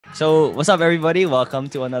So, what's up, everybody? Welcome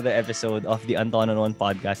to another episode of the Anton on One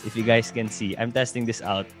podcast. If you guys can see, I'm testing this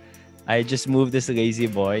out. I just moved this lazy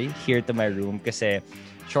boy here to my room kasi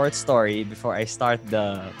short story before I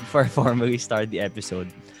formally start the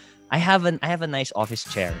episode. I have a nice office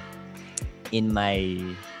chair in my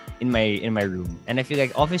room, and I feel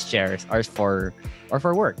like office chairs are for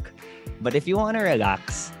work. But if you want to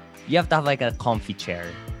relax, you have to have like a comfy chair.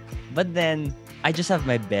 But then I just have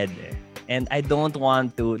my bed and I don't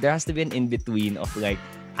want to. There has to be an in between of like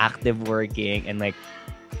active working and like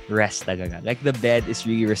rest talaga. Like the bed is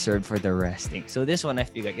really reserved for the resting. So this one I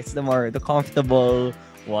feel like it's the comfortable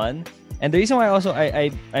one. And the reason why also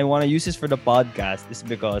I want to use this for the podcast is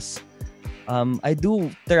because I do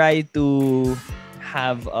try to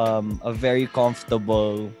have a very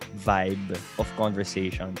comfortable vibe of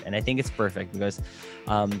conversation, and I think it's perfect because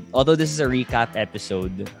although this is a recap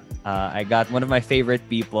episode, I got one of my favorite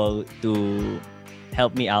people to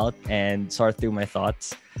help me out and sort through my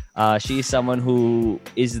thoughts. She's someone who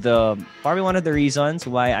is probably one of the reasons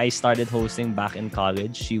why I started hosting back in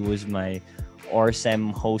college. She was my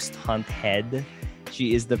ORSEM host hunt head.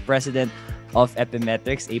 She is the president of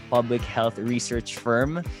Epimetrics, a public health research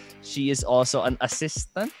firm. She is also an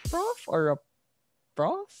assistant prof or a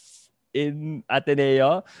prof in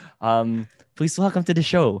Ateneo. Please welcome to the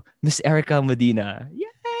show, Miss Erica Medina.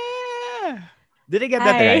 Yeah! Did I get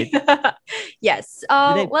that right? Yes. Did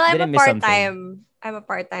I I'm a miss something? I'm a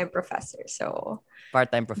part-time professor, so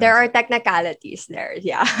Part-time professor. there are technicalities there.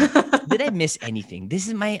 Yeah. Did I miss anything? This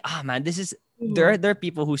is my there are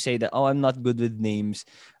people who say that I'm not good with names.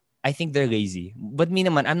 I think they're lazy. But me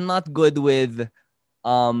naman, I'm not good with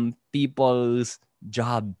people's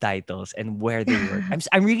job titles and where they work.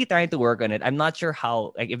 I'm really trying to work on it. I'm not sure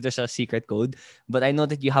how, like if there's a secret code, but I know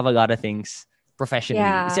that you have a lot of things professionally.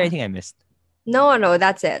 Is there Yeah. anything I missed? No,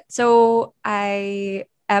 that's it. So I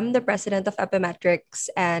am the president of Epimetrics,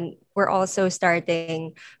 and we're also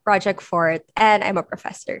starting Project Fort, and I'm a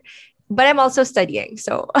professor. But I'm also studying,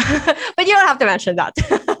 so but you don't have to mention that.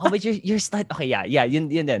 Oh, but you're studying. Okay, yeah, yun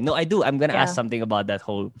din. No, I do. I'm gonna ask Yeah. something about that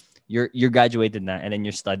whole. You're graduated na, and then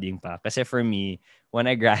you're studying pa. Kasi for me, when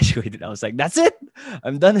I graduated, I was like, that's it.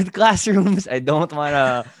 I'm done with classrooms. I don't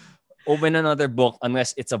wanna open another book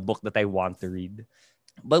unless it's a book that I want to read.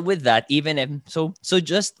 But with that, even if so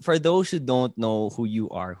just for those who don't know who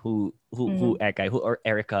you are, who Mhm. Ekay, who or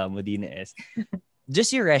Erica Medina is,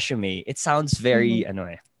 just your resume, it sounds very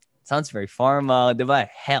Mhm. sounds very formal, diba?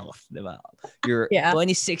 Health, diba? You're Yeah.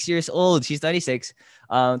 26 years old. She's 26.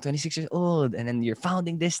 26 years old, and then you're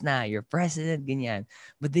founding this na, you're president, ganyan.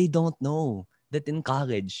 But they don't know that in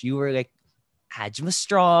college you were like Hajma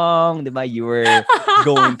strong, diba? You were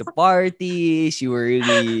going to parties, you were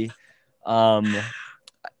really um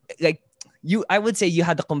like I would say you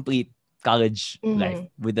had a complete college life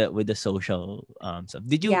Mhm. with the social stuff.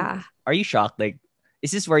 Yeah. Are you shocked? Like,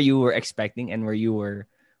 is this where you were expecting and where you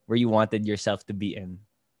wanted yourself to be in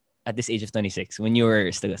at this age of 26 when you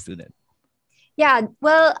were still a student? Yeah,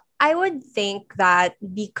 well, I would think that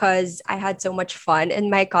because I had so much fun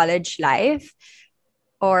in my college life,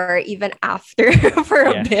 or even after for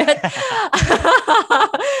a Yeah. bit,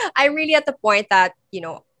 I'm really at the point that,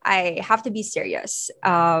 I have to be serious.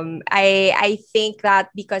 I think that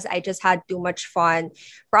because I just had too much fun,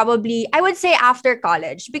 probably I would say after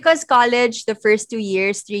college, because college, the first 2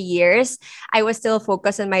 years, 3 years, I was still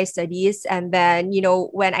focused on my studies. And then,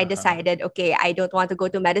 when I Uh-huh. decided, okay, I don't want to go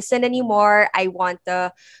to medicine anymore, I want to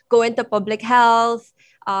go into public health.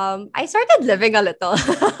 I started living a little.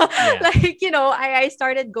 Yeah. Like, I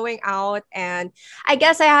started going out, and I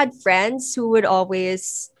guess I had friends who would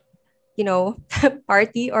always, you know,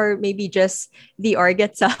 party, or maybe just the org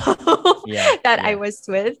itself Yeah. that I Yeah. was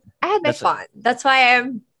with. I had my That's fun. That's why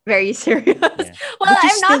I'm very serious. yeah. Well, But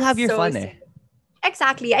you I'm still not have your so fun, serious.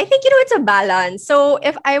 Exactly. I think, it's a balance. So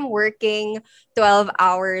if I'm working 12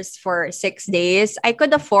 hours for 6 days, I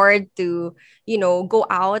could afford to, go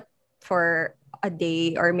out for a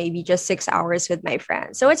day, or maybe just 6 hours with my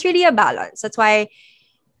friends. So it's really a balance. That's why,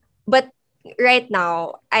 but right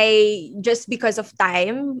now, I just, because of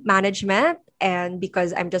time management, and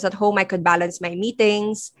because I'm just at home, I could balance my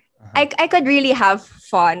meetings. Uh-huh. I could really have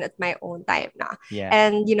fun at my own time now. Yeah.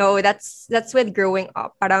 And that's with growing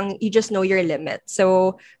up. Parang you just know your limit.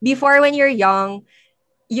 So before, when you're young,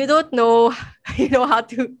 you don't know how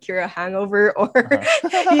to cure a hangover, or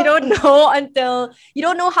you Uh-huh. don't know until you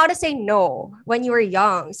don't know how to say no when you were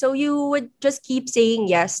young, so you would just keep saying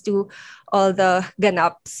yes to all the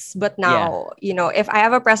ganaps. But Yeah. now, if I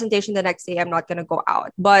have a presentation the next day, I'm not going to go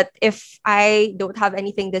out. But if I don't have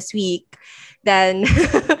anything this week, then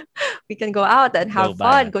we can go out and Go have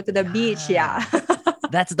fun, balance. go to the beach. Yeah. Yeah.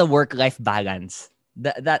 That's the work-life balance.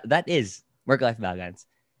 That is work-life balance.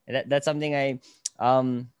 And that's something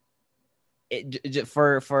for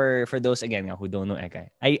those again who don't know Ekay.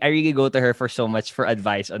 I really go to her for so much for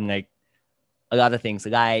advice on like a lot of things,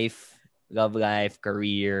 life, love life,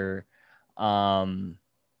 career, and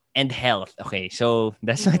health. Okay, so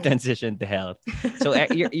that's my transition to health. So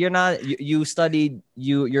you're not you studied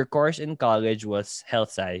your course in college was health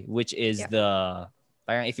sci, which is Yep. the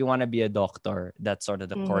if you want to be a doctor, that's sort of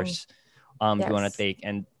the course you want to Yes. take.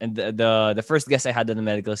 And the first guest I had on the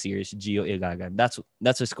medical series, Gio Ilagan,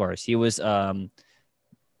 that's his course. He was health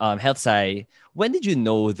sci. When did you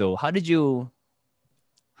know though? How did you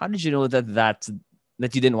know that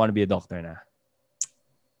you didn't want to be a doctor now?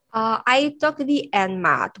 I took the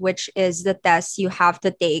NMAT, which is the test you have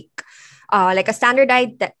to take, like a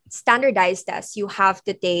standardized test you have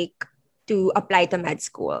to take to apply to med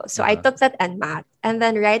school. So I Uh-huh. took that NMAT, and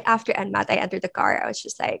then right after NMAT, I entered the car. I was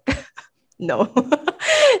just like, no, Oh,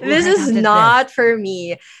 this right is after the test. not for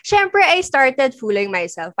me. Syempre, I started fooling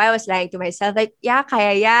myself. I was lying to myself, like, yeah,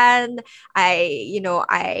 kaya yan.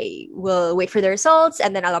 I will wait for the results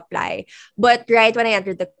and then I'll apply. But right when I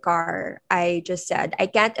entered the car, I just said, I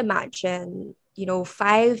can't imagine,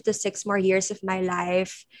 5 to 6 more years of my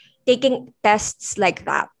life taking tests like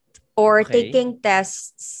that, or Okay. taking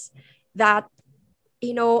tests that,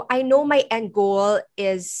 I know my end goal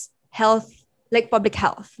is health, like public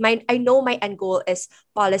health. I know my end goal is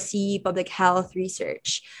policy, public health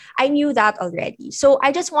research. I knew that already. So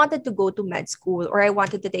I just wanted to go to med school, or I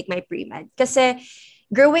wanted to take my pre-med. Because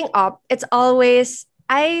growing up, it's always,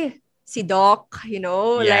 si doc,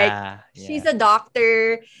 like Yeah, she's yeah. a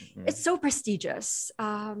doctor. Mhm. It's so prestigious.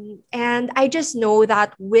 And I just know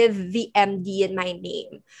that with the MD in my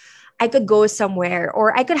name, I could go somewhere,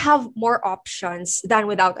 or I could have more options than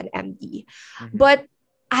without an MD. Mhm. But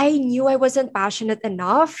I knew I wasn't passionate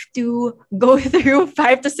enough to go through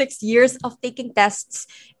 5 to 6 years of taking tests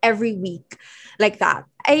every week like that.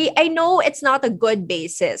 I know it's not a good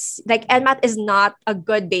basis. Like Yeah. NMAT is not a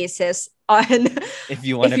good basis on If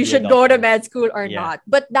you want if to you be a should go to doctor. med school or Yeah. not.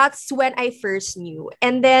 But that's when I first knew.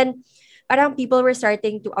 And then parang people were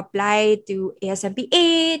starting to apply to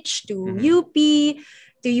ASMPH, to Mhm. UP,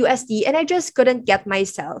 to USD, and I just couldn't get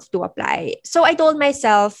myself to apply. So I told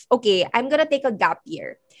myself, okay, I'm gonna take a gap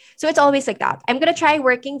year. So it's always like that. I'm gonna try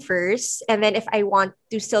working first, and then if I want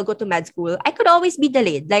to still go to med school, I could always be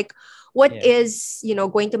delayed. Like, what Yeah. is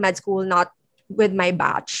going to med school not with my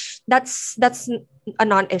batch? That's a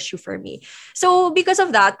non-issue for me. So because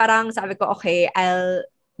of that, parang sabi ko, okay, I'll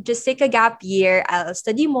just take a gap year. I'll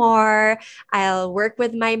study more. I'll work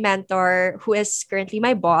with my mentor, who is currently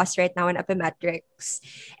my boss right now in Epimetrics.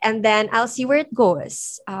 And then I'll see where it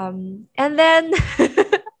goes. And then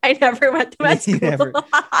I never went to And then med you school. never.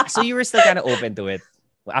 So you were still kind of open to it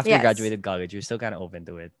after you Yes. graduated college. You're still kind of open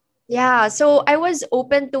to it. Yeah. So I was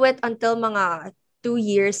open to it until mga 2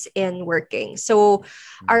 years in working. So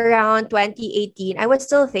Mm. around 2018, I was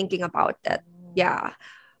still thinking about it. Yeah.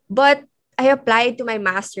 But I applied to my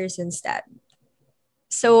master's instead.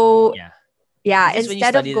 So Yeah. yeah, Is this when you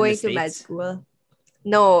instead of studied in the going to med States? school,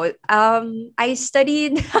 no, I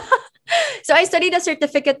studied. So I studied a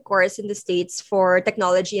certificate course in the States for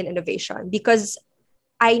technology and innovation, because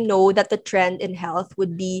I know that the trend in health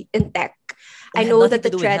would be in tech. Oh, I it had know nothing that to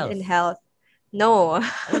the do with trend in health. health, no,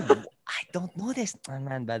 Oh, I don't know this. Oh,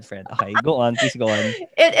 man, bad friend. Okay, go on. Please go on.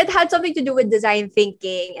 it had something to do with design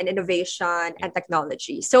thinking and innovation Yeah. and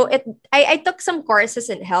technology. So I took some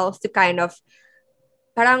courses in health to kind of,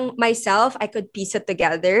 parang myself, I could piece it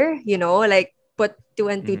together, like put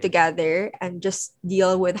two and two Mhm. together and just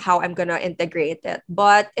deal with how I'm gonna integrate it.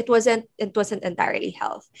 But it wasn't entirely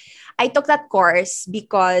health. I took that course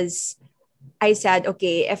because I said,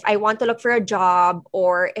 okay, if I want to look for a job,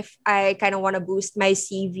 or if I kind of want to boost my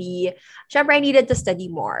CV, syempre I needed to study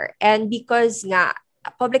more. And because nga,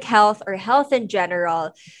 public health or health in general,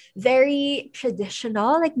 very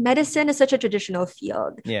traditional, like medicine is such a traditional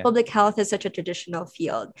field. Yeah. Public health is such a traditional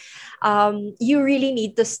field. You really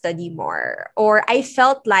need to study more. Or I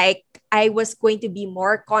felt like I was going to be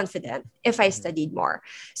more confident if I Mhm. studied more.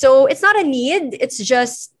 So it's not a need, it's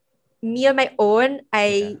just me on my own. Yeah.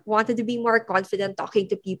 I wanted to be more confident talking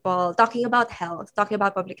to people, talking about health, talking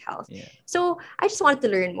about public health. Yeah. So I just wanted to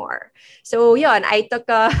learn more. So yeah, and I took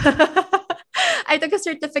a I took a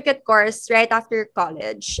certificate course right after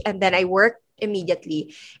college, and then I worked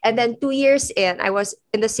immediately. And then 2 years in, I was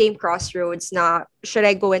in the same crossroads. Now, should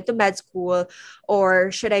I go into med school,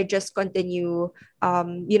 or should I just continue,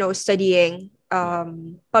 studying Yeah.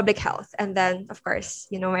 public health? And then, of course,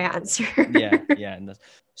 you know my answer. Yeah. Yeah.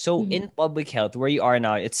 So Mhm. in public health, where you are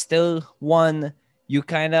now, it's still one you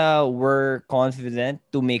kind of were confident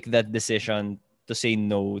to make that decision to say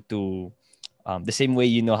no to the same way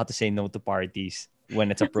you know how to say no to parties when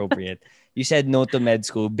it's appropriate. You said no to med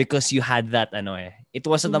school because you had that ano eh. It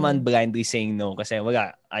wasn't naman blindly saying no kasi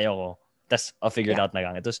wala, ayoko. Tas I'll figure it out na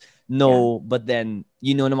lang. It was no, but then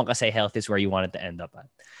you know naman kasi health is where you wanted to end up at.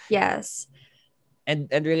 Yes. And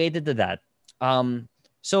related to that,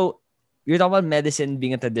 so you're talking about medicine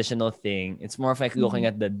being a traditional thing. It's more of like looking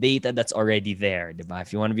at the data that's already there, diba?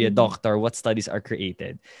 If you want to be a doctor, what studies are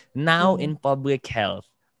created? Now in public health,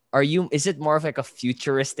 is it more of like a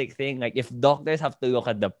futuristic thing? Like if doctors have to look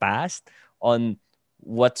at the past on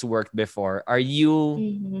what's worked before,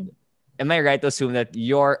 am I right to assume that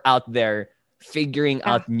you're out there figuring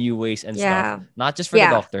out new ways and stuff? Not just for the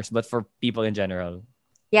doctors, but for people in general.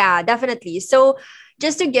 Yeah, definitely. So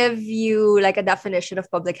just to give you like a definition of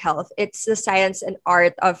public health, it's the science and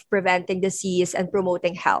art of preventing disease and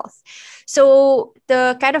promoting health. So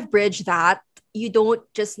to kind of bridge that, you don't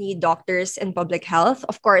just need doctors in public health.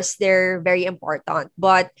 Of course, they're very important,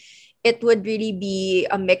 but it would really be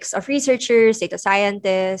a mix of researchers, data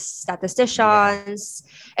scientists, statisticians,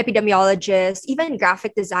 epidemiologists, even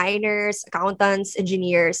graphic designers, accountants,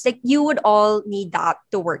 engineers. Like you would all need that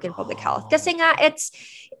to work in public health. Kasi nga, it's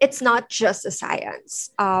not just a science.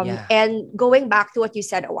 And going back to what you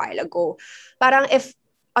said a while ago, parang if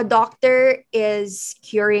a doctor is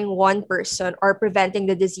curing one person or preventing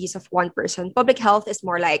the disease of one person, public health is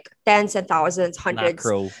more like tens and thousands, hundreds,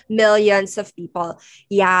 millions of people.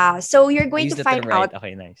 Yeah. So you're going to find out.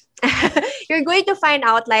 Okay, nice. You're going to find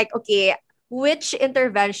out like, okay, which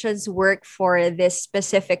interventions work for this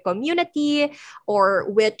specific community or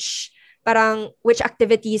which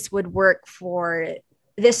activities would work for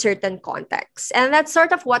this certain context. And that's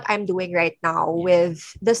sort of what I'm doing right now with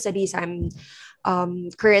the studies I'm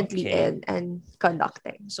currently in and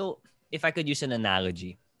conducting. So if I could use an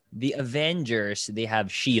analogy, the Avengers, they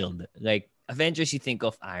have shield. Like Avengers, you think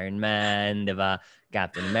of Iron Man, diba?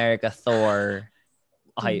 Captain America, Thor.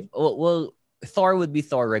 Okay, well, Thor would be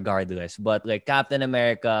Thor regardless, but like Captain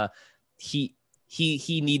America, he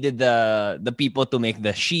needed the people to make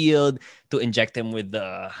the shield, to inject him with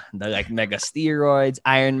the like mega steroids.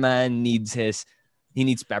 Iron Man needs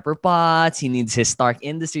Pepper Potts, he needs his Stark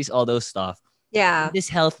Industries, all those stuff. Yeah.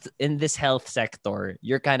 In this health sector,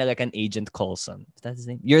 you're kind of like an Agent Coulson. Is that his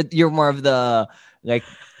name? You're more of the like,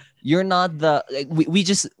 you're not the like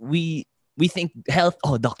we think health.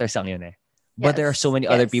 Oh, Dr. Sang yun eh. But there are so many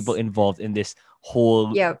other people involved in this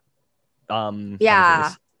whole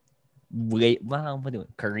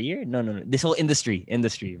career? No. This whole industry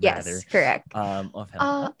rather. Yes, correct. Of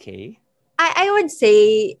health. Okay. I would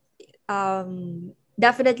say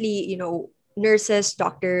definitely, nurses,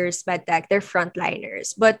 doctors, medtech, they're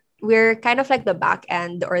frontliners. But we're kind of like the back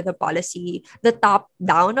end or the policy, the top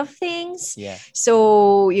down of things. Yeah.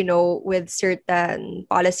 So, with certain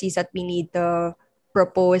policies that we need to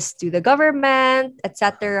propose to the government,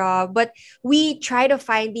 etc. But we try to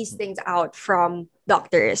find these things out from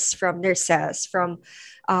doctors, from nurses, from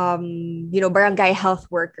barangay health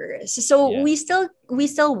workers. So we still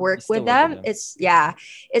work with them. It's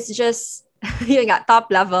just top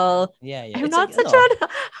level. I'm it's not like, such a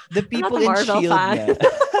the people I'm not a in Marvel Shield.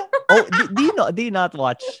 fan. Do you not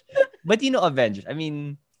watch? But Avengers. I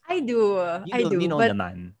mean, I do. You know but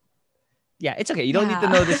naman. Yeah, it's okay. You don't need to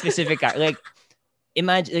know the specific like.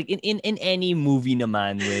 Imagine like in any movie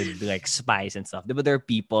naman with like spies and stuff. Diba there are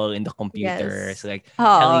people in the computers like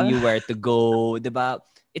telling you where to go. Diba?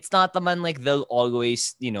 It's not naman like they'll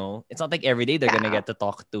always, it's not like every day they're gonna get to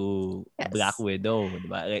talk to Black Widow.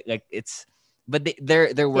 Diba? Like it's, but their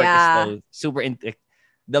work is still super.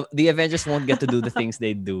 The Avengers won't get to do the things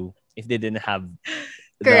they do if they didn't have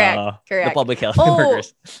correct. the public health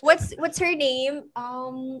workers. What's her name?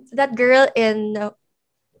 That girl in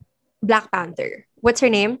Black Panther. What's her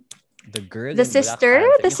name? The girl. The sister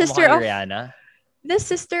of Rihanna. The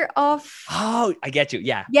sister of. Oh, I get you.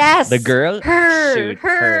 Yeah. Yes. The girl.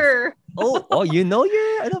 Her. Oh, you know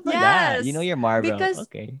your. Yes. You know your Marvel. Because,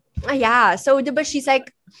 okay. Yeah. So, but she's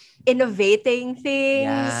like innovating things.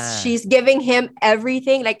 Yeah. She's giving him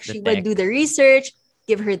everything. Like she would do the research,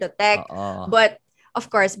 give her the tech. But of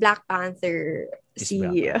course, Black Panther.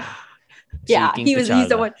 Yeah, he's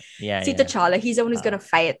the one. Yeah, T'Challa, he's the one who's gonna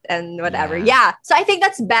fight and whatever. Yeah, so I think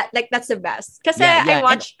that's that's the best. Because I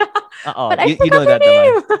watch. But I forgot her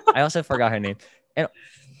name. I also forgot her name. And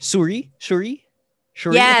Shuri.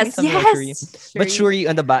 Yes. Shuri. But Shuri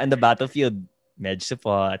on the battlefield med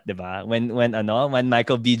support, diba? When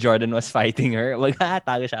Michael B. Jordan was fighting her,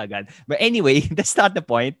 talo siya agad. But anyway, that's not the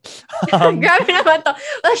point. Grabe naman to.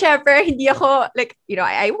 Well, syempre, hindi ako, like,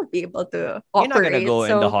 I won't be able to operate. You're not gonna go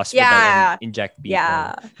in the So, hospital yeah. and inject people.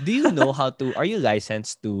 Yeah. Do you know are you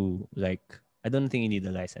licensed to, like, I don't think you need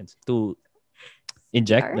a license to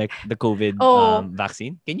inject, CPR? like, the COVID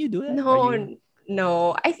vaccine? Can you do that?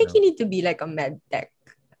 No. I think No. you need to be like a med tech.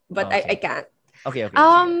 But I can't. Okay.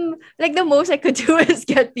 Like the most I could do is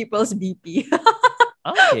get people's BP.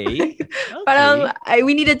 Okay. Parang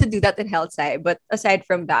we needed to do that in health side, but aside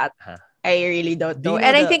from that, I really don't know.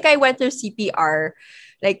 And I think I went through CPR,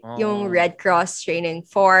 like yung Red Cross training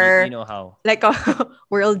for you know how, like a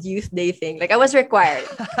World Youth Day thing. Like I was required.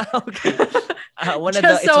 Okay. It's one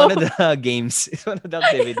of the games. It's one of the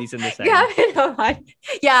activities in the side.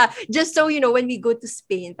 Yeah, just so when we go to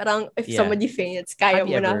Spain, parang if somebody faints, kaya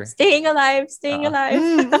mo na. Staying alive.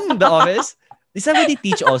 The office. Is that what they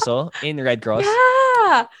teach also in Red Cross?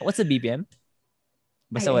 Yeah. What's the BPM?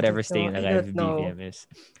 Basta whatever staying alive BPM is.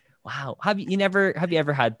 Wow. Have you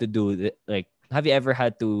ever had to do have you ever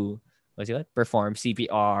had to perform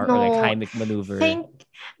CPR or like Heimlich maneuver?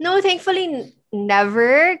 Thankfully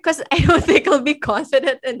never, because I don't think I'll be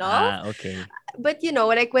confident enough. Okay. But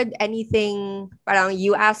like with anything, parang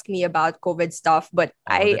you ask me about COVID stuff, but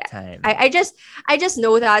I just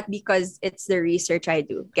know that because it's the research I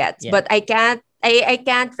do get. Yeah. But I can't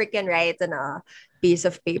freaking write on a piece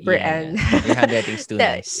of paper and your handwriting's too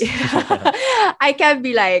nice. I can't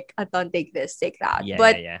be like, Anton, take this, take that.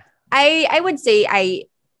 But I would say I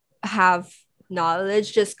have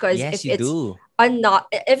knowledge just because if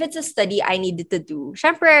it's a study I needed to do,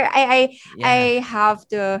 syempre I have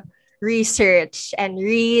to research and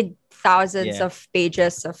read thousands of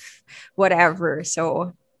pages of whatever.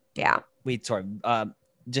 So yeah. Wait, sorry.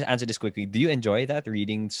 Just answer this quickly. Do you enjoy that,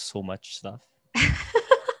 reading so much stuff?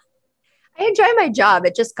 I enjoy my job.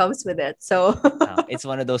 It just comes with it. So it's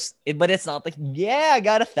one of those, but it's not like, I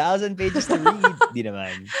got 1,000 pages to read. Di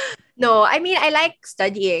naman. No, I mean, I like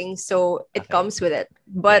studying, so it comes with it.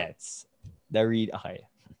 But the read, okay.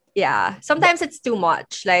 Yeah, sometimes it's too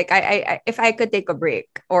much. Like I if I could take a break,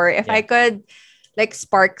 or if I could like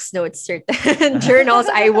Sparks notes certain journals,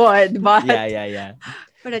 I would. But yeah.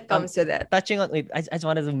 But it comes with it. Touching on, wait, I just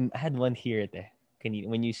wanted to, I had one here.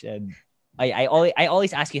 When you said, I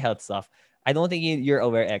always ask you health stuff. I don't think you're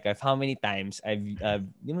aware, Ekay, of how many times I've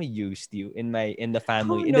used you in the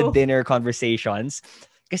family in the dinner conversations.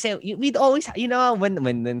 Kasi we'd always, when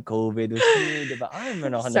COVID was new,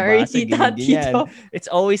 diba? Sorry, Tito. It's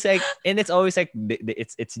always like,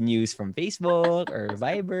 it's news from Facebook or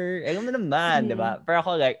Viber. Alam mo naman, diba? Pero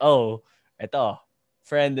ako like, eto,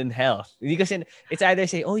 friend in health. Because it's either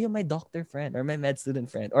say, you're my doctor friend or my med student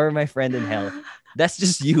friend or my friend in health. That's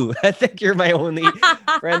just you. I think you're my only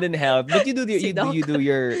friend in health. But you do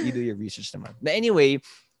your research naman. But anyway,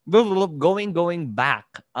 going back.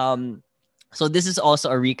 So this is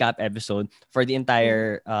also a recap episode for the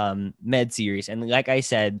entire med series. And like I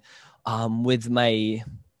said, with my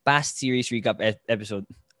past series recap episode,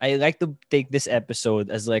 I like to take this episode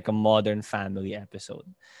as like a Modern Family episode.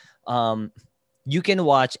 You can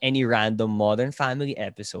watch any random Modern Family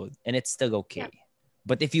episode and it's still okay. Yeah.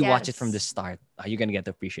 But if you watch it from the start, you're going to get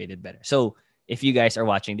to appreciate it better. So if you guys are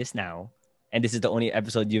watching this now, and this is the only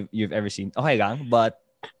episode you've ever seen, okay lang, but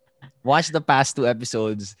watch the past 2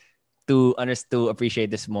 episodes to appreciate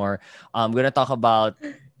this more. I'm gonna talk about,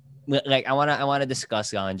 like, I wanna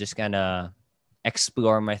discuss and just kind of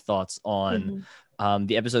explore my thoughts on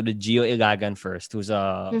the episode with Gio Ilagan first, who's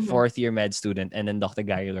a 4th year med student, and then Dr.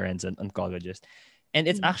 Lorenzo, an oncologist. And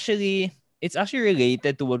it's actually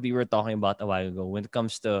related to what we were talking about a while ago when it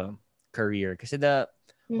comes to career. Because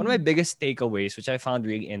one of my biggest takeaways, which I found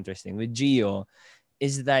really interesting with Gio,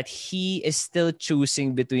 is that he is still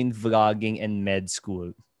choosing between vlogging and med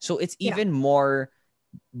school. So it's even more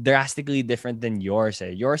drastically different than yours.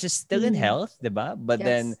 Yours is still in health, diba? But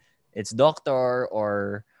then it's doctor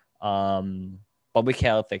or public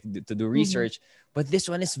health, like to do research. But this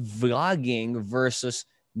one is vlogging versus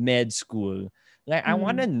med school. Like, I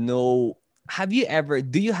want to know,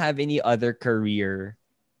 do you have any other career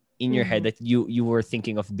in your head that you were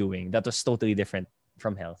thinking of doing that was totally different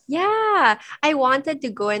from health? Yeah, I wanted to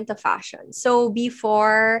go into fashion. So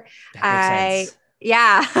before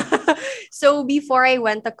so before I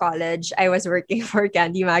went to college, I was working for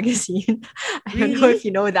Candy Magazine. I don't know if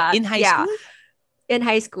you know that. In high school? In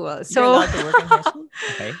high school. So you're allowed to work in high school?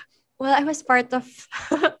 Okay. Well, I was part of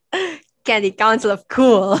Candy Council of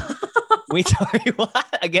Cool. Wait, sorry,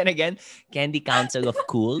 what? Again? Candy Council of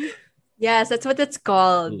Cool? Yes, that's what it's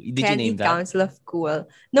called. Ooh, did you Candy name that? Council of Cool.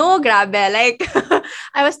 No, grabe. Like,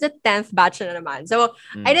 I was the 10th batch na naman. So,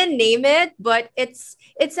 I Mm. didn't name it, but it's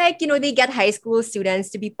like, they get high school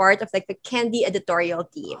students to be part of like the candy editorial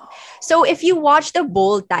team. So, if you watch the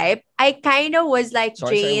bold type, I kind of was like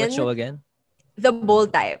Sorry, what show Jane, again? the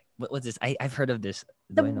bold type. What's this? I've heard of this.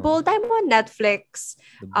 The Do I know this? bold type on Netflix,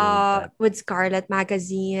 The bold type. with Scarlet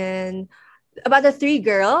Magazine, about the three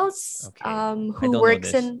girls Okay. I who don't know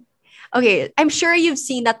works this. in. Okay, I'm sure you've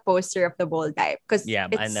seen that poster of the bold type because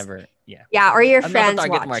Yeah, but I it's, never. Yeah, yeah, or your I'm not the friends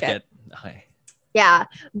target watch it. market. Okay.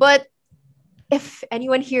 Yeah, but if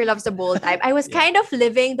anyone here loves the bold type, I was Yeah. kind of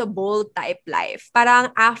living the bold type life.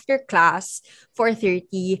 Parang after class,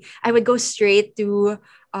 4:30, I would go straight to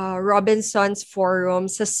Robinson's Forum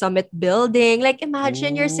sa Summit Building. Like,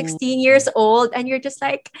 imagine you're Ooh. 16 years old and you're just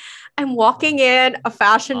like, I'm walking in a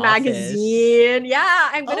fashion Office. magazine.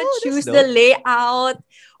 Yeah, I'm gonna Oh, that's choose the dope. layout.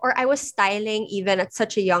 Or I was styling even at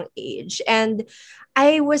such a young age. And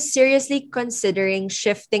I was seriously considering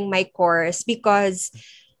shifting my course because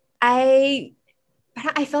I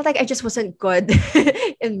I felt like I just wasn't good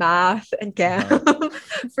in math and chem Uh-huh.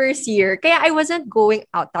 first year. Kaya I wasn't going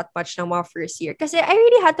out that much ng mga first year. Kasi I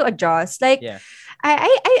really had to adjust. Like, Yeah.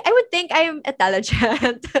 I would think I'm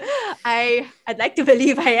intelligent. I'd like to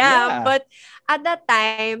believe I am. Yeah. But at that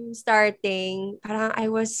time, starting, parang I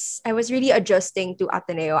was really adjusting to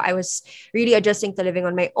Ateneo. I was really adjusting to living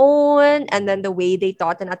on my own. And then the way they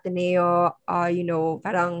taught in Ateneo,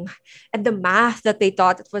 parang, and the math that they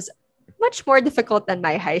taught, it was much more difficult than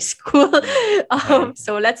my high school. Okay.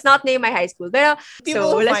 So let's not name my high school. Pero,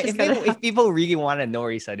 People so will let's find just gonna if people really want to know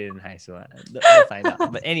where you studied in high school, they'll find out.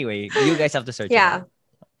 But anyway, you guys have to search it yeah. out.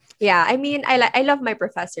 Yeah, I mean, I love my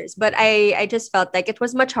professors, but I just felt like it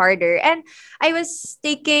was much harder, and I was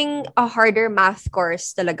taking a harder math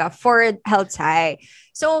course talaga for health sci.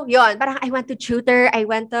 So yon, parang I went to tutor,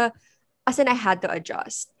 as in I had to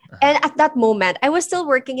adjust. Uh-huh. And at that moment, I was still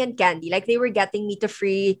working in Candy, like they were getting me to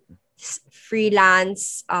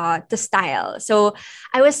freelance to style. So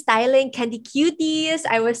I was styling Candy Cuties,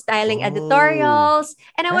 I was styling Oh, editorials,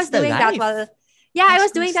 and I that's was the doing that while, life. yeah, High I was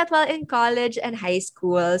school. doing that while in college and high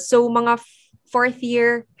school. So mga fourth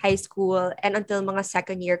year high school and until mga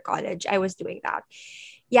second year college, I was doing that.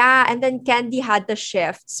 Yeah, and then Candy had the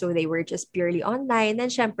shift, so they were just purely online. And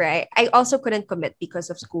syempre, I also couldn't commit because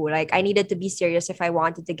of school. Like, I needed to be serious if I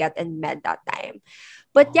wanted to get in med that time.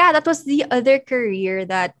 But yeah, that was the other career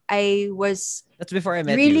that I was That's before I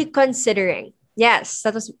met really you. considering. Yes,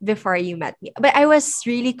 that was before you met me. But I was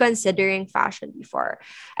really considering fashion before.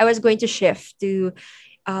 I was going to shift to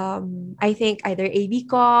I think either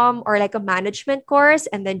ABCom or like a management course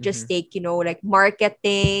and then Mm-hmm. just take, like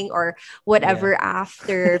marketing or Yeah. whatever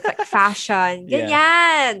after fashion. Yeah.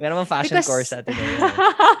 Ganyan. Meron namang fashion course Because sa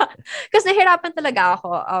Ateneo. because nahirapan talaga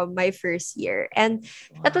ako my first year. And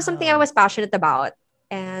that was something I Wow. was passionate about.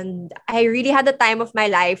 And I really had the time of my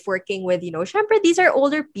life working with, syempre, these are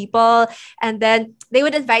older people. And then they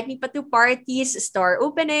would invite me pa to parties, store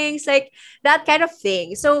openings, like that kind of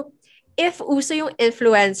thing. So if uso yung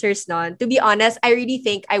influencers nun, to be honest, I really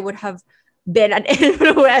think I would have been an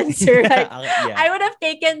influencer. Like, Yeah. I would have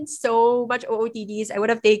taken so much OOTDs. I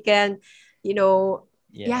would have taken,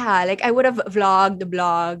 Yeah. like I would have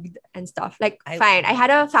blogged and stuff. Like, fine. I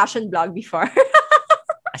had a fashion blog before.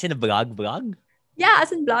 As in a blog? Yeah,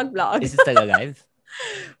 as in blog. Is it still alive?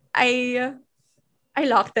 I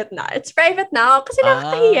locked it na. It's private now kasi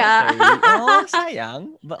nakakahiya. Okay. Oh,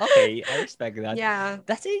 sayang. But okay, I respect that. Yeah.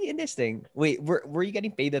 That's interesting. Wait, were you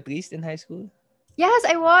getting paid at least in high school? Yes,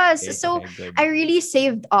 I was. Okay, So good. I really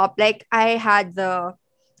saved up. Like I had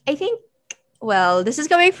I think, well, this is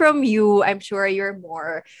coming from you. I'm sure you're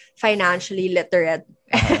more financially literate.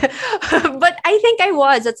 But I think I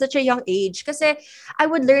was at such a young age kasi I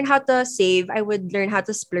would learn how to save, I would learn how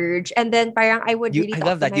to splurge, and then parang I would really I talk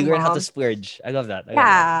love to that. my You learn how to mom. splurge. I love that.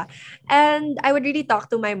 Yeah. And I would really talk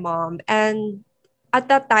to my mom. And at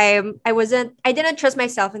that time, I didn't trust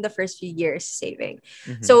myself in the first few years saving.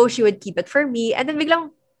 Mhm. So she would keep it for me. And then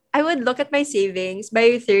biglang, I would look at my savings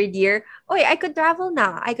by third year. Oh, I could travel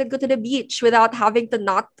na. I could go to the beach without having to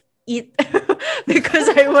not eat because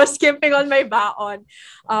I was skimping on my baon.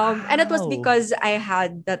 And it was Wow. because I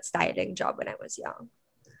had that styling job when I was young.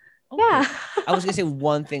 Okay. Yeah. I was gonna say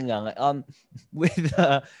one thing lang. With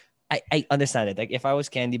I understand it. Like if I was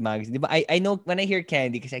Candy Magazine, but I know when I hear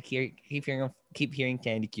Candy, because I keep hearing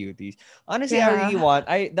Candy Cuties. Honestly, I really want.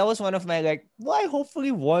 That was one of my like. Why?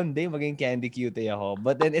 Hopefully one day maging Candy Cutie ako.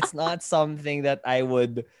 But then it's not something that I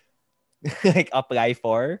would like apply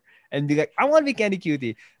for. and be like, I want to be Candy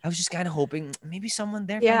Cutie. I was just kind of hoping maybe someone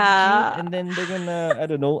there finds it cute, Yeah. and then they're gonna,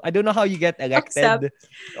 I don't know how you get Accept. elected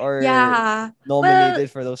or Yeah. Well, nominated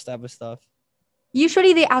for those type of stuff.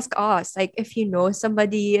 usually they ask us like if you know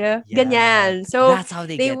somebody Yeah, ganyan. So that's how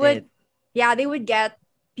they they get it. would they would get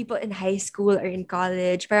people in high school or in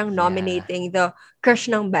college parang Yeah. nominating the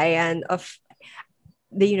crush ng bayan of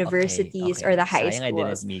the Okay, universities or okay. the high Sayang I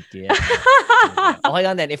didn't schools. meet you yet, no. Okay. Okay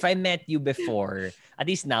lang then. If I met you before, at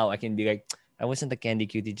least now I can be like, I wasn't a Candy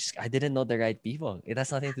Cutie. Just I didn't know the right people. It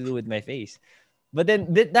has nothing to do with my face. But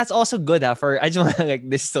then that's also good for I just want to like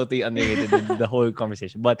this is totally unrelated with the whole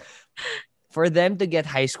conversation. But for them to get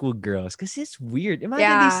high school girls, because it's weird.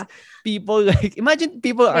 Imagine these Yeah. people like imagine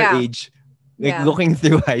people our Yeah. age like Yeah. looking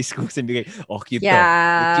through high schools and be like, oh cute to.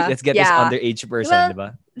 Yeah. Let's get this Yeah. underage person, Well, diba?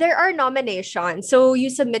 there are nominations. So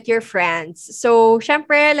you submit your friends. So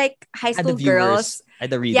syempre like high And the school viewers, girls,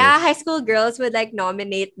 and the yeah, high readers. school girls would like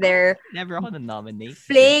nominate their Never ako na nominate.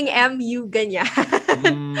 Okay. fling MU ganyan.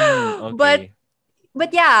 but Okay.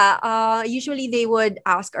 but yeah, usually they would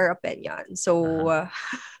ask our opinion. So Uh-huh.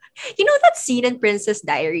 you know that scene in Princess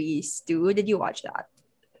Diaries too? Did you watch that?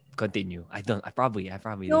 Continue. I probably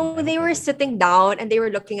didn't. No, I they hope I were did. sitting down and they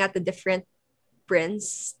were looking at the different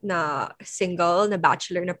prince na single, na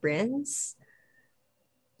bachelor na prince.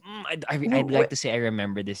 I'd like to say I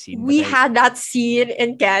remember this scene, but We I had that scene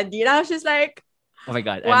in Candy. And I was just like, oh my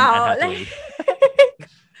god, Anne wow, like Hathaway.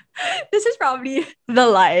 this is probably the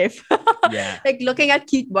life. Yeah. Like looking at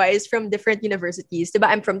cute boys from different universities. Diba?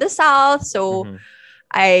 I'm from the South, so Mhm.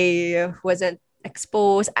 I wasn't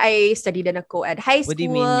exposed. I studied in a co-ed high What do you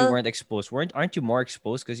mean you school. weren't exposed? Aren't you more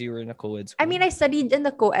exposed because you were in a co-ed I school? mean, I studied in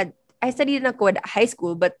a co-ed high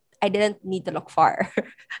school, but I didn't need to look far.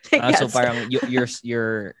 I So guess. parang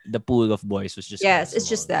your the pool of boys was just kind of Yes, it's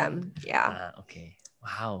just small. them. Yeah. Okay.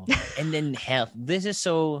 Wow. And then health. This is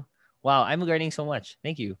so wow. I'm learning so much.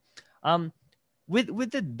 Thank you. Um, with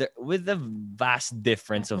the vast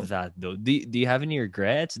difference of that though, do you have any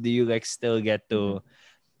regrets? Do you like still get Mhm. to?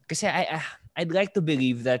 Because I'd like to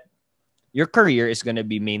believe that your career is gonna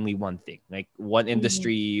be mainly one thing, like one Mhm.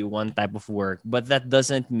 industry, one type of work. But that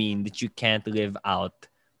doesn't mean that you can't live out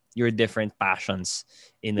your different passions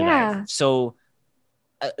in life. Yeah. So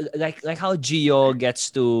like how Gio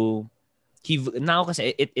gets to now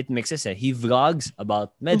kasi it mixes he vlogs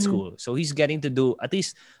about med Mhm. school, so he's getting to do at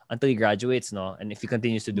least until he graduates, no, and if he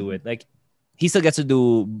continues to do Mhm. it, like he still gets to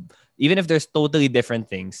do, even if there's totally different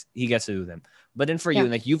things, he gets to do them. But then for you,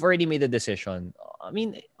 Yeah. like you've already made a decision. I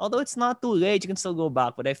mean, although it's not too late, you can still go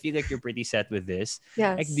back, but I feel like you're pretty set with this.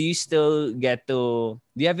 Like, do Yes. you still get to,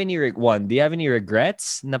 do you have any do you have any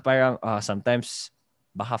regrets na parang sometimes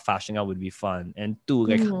baka fashion nga would be fun, and two,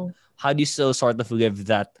 like Mhm. how do you still sort of live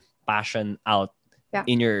that passion out Yeah.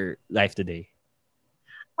 in your life today?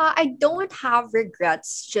 I don't have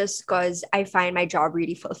regrets just because I find my job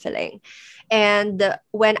really fulfilling. And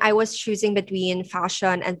when I was choosing between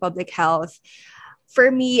fashion and public health, for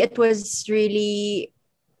me, it was really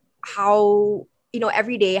how,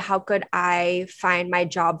 every day, how could I find my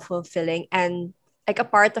job fulfilling and like a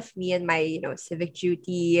part of me and my, civic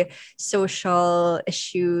duty, social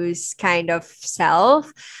issues kind of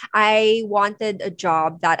self. I wanted a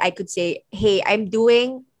job that I could say, hey,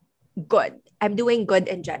 good. I'm doing good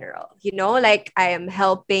in general, like I am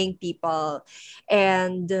helping people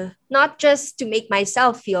and not just to make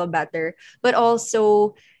myself feel better, but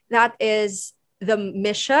also that is the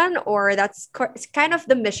mission or it's kind of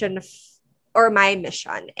the mission or my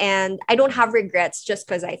mission. And I don't have regrets just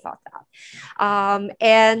because I thought that.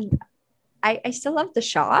 And I still love to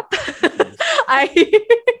shop. Mhm. I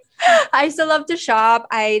I still love to shop.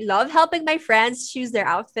 I love helping my friends choose their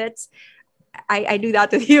outfits. I do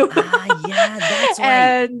that with you. Yeah, that's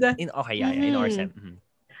why. And Yeah, in mhm. RSM.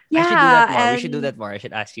 I should do Yeah, that more. We should do and that more. I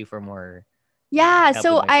should ask you for more yeah, help with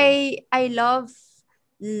so my clothes. I love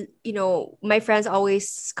my friends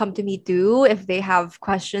always come to me too if they have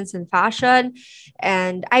questions in fashion,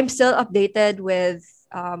 and I'm still updated with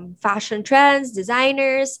fashion trends,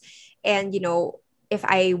 designers, and if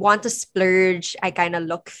I want to splurge, I kind of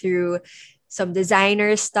look through some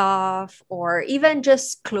designer stuff or even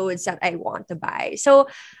just clothes that I want to buy. So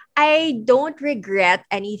I don't regret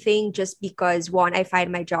anything just because one, I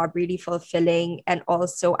find my job really fulfilling, and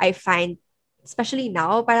also I find, especially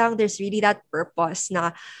now, parang there's really that purpose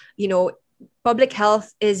na, you know, public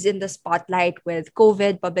health is in the spotlight with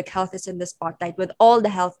COVID, public health is in the spotlight with all the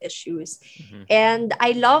health issues. Mhm. And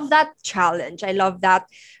I love that challenge. I love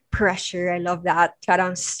that pressure. I love that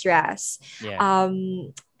parang stress. Yeah.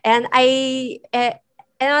 Um, and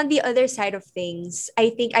and on the other side of things, I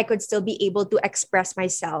think I could still be able to express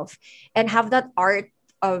myself and have that art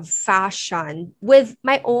of fashion with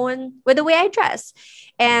the way I dress.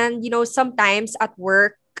 And sometimes at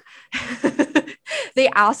work they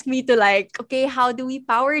ask me to like, okay, how do we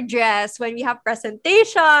power dress when we have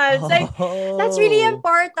presentations? Like that's really Oh,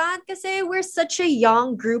 important because we're such a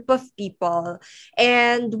young group of people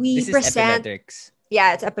and we this is present. epimetrics.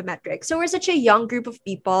 Yeah, it's epimetric. So we're such a young group of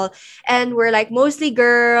people and we're like mostly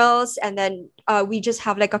girls. And then we just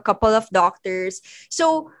have like a couple of doctors.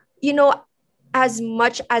 So, as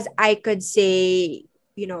much as I could say,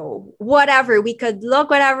 whatever, we could look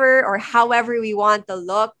whatever or however we want to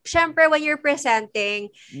look. Syempre, when you're presenting,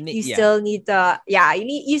 you Yeah, still need to, yeah,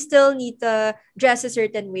 you still need to dress a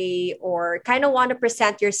certain way or kind of want to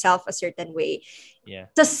present yourself a certain way yeah,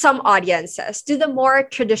 to some audiences, to the more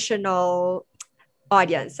traditional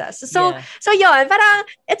audiences. So yeah. so yun, parang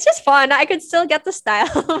it's just fun. I could still get the style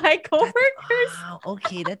of my That coworkers.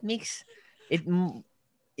 okay. That makes it.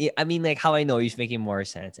 I mean, like how I know is making more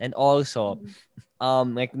sense, and also,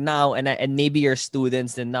 like now, and maybe your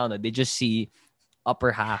students then now, no, they just see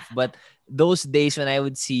upper half. But those days when I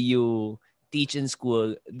would see you teach in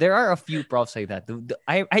school, there are a few profs like that.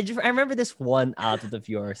 I remember this one outfit of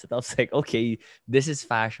yours that I was like, okay, this is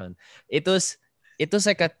fashion. It was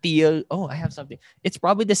like a teal. Oh, I have something. It's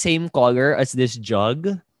probably the same color as this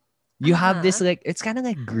jug. You have this Uh-huh. like it's kind of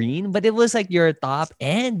like green, but it was like your top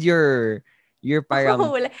and your parang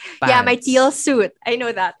Oh, yeah, my teal pants. suit. I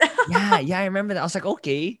know that. Yeah, yeah, I remember that. I was like,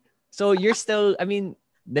 okay. So you're still, I mean,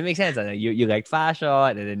 that makes sense. Ano? You like fashion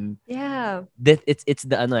and then Yeah. that it's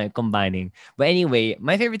the ano, combining. But anyway,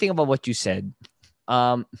 my favorite thing about what you said,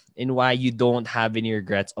 and why you don't have any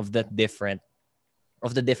regrets of the different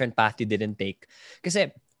path you didn't take. Because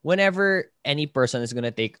whenever any person is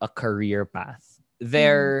gonna take a career path,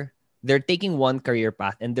 Mm-hmm. they're taking one career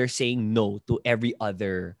path and they're saying no to every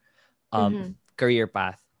other Mm-hmm. career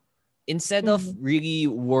path instead of Mm-hmm. really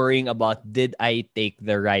worrying about did I take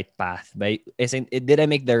the right path, by isn't it, did I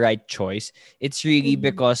make the right choice, it's really Mm-hmm.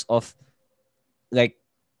 because of like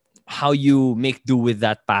how you make do with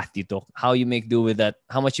that path you took, how you make do with that,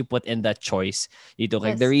 how much you put in that choice you took.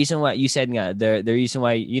 Like the Yes. reason why you said nga, the reason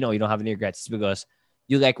why you don't have any regrets is because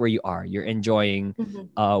you like where you are, you're enjoying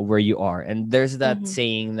Mm-hmm. where you are, and there's that Mm-hmm.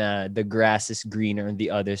 saying that the grass is greener on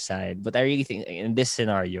the other side. But I really think in this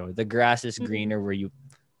scenario the grass is Mm-hmm. greener where you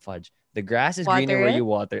fudge. The grass is greener Water where it. you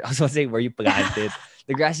water. I was gonna say where you plant it.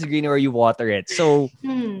 The grass is greener where you water it. So,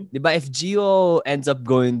 Mm-hmm. diba, if Gio ends up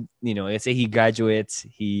going, let's say he graduates,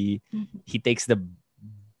 he takes the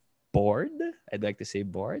board. I'd like to say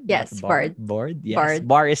board, not Yes, bar. Bard. Board. Yes, Bard.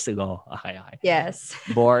 bar is to go. Okay, okay. Yes.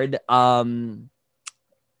 Board.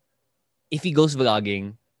 If he goes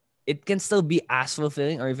vlogging, it can still be as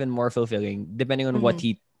fulfilling or even more fulfilling depending on Mm-hmm.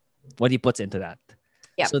 what he puts into that.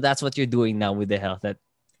 Yep. So that's what you're doing now with the health. That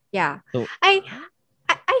Yeah. so I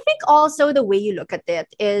I think also the way you look at it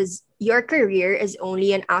is your career is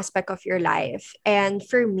only an aspect of your life. And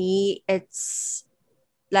for me, it's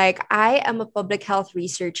like I am a public health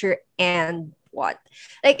researcher and what?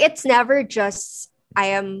 Like it's never just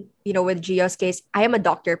I am, with Gio's case, I am a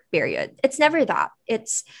doctor, period. It's never that.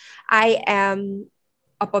 It's I am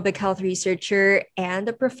a public health researcher and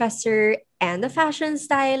a professor and a fashion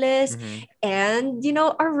stylist mhm. and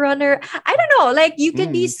a runner. I don't know, like you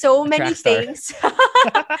can be so A many track star. things.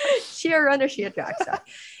 She a runner, she a track star.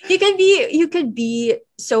 You could be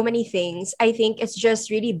so many things. I think it's just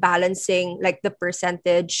really balancing like the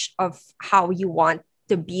percentage of how you want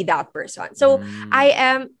to be that person. So I Mm.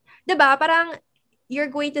 am, diba, parang you're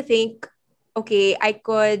going to think, okay, I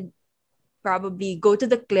could probably go to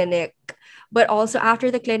the clinic, but also after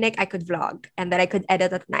the clinic, I could vlog and then I could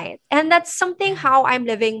edit at night. And that's something Yeah. how I'm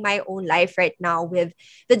living my own life right now with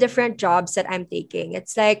the different jobs that I'm taking.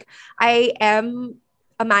 It's like I am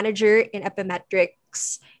a manager in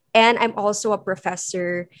Epimetrics and I'm also a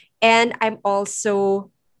professor and I'm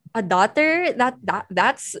also a daughter.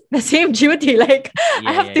 That's the same duty. Like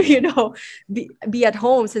I Yeah, have yeah, to, yeah. be at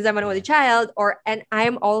home since I'm an only Yeah. child, and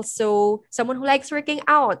I'm also someone who likes working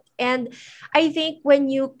out. And I think when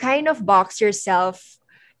you kind of box yourself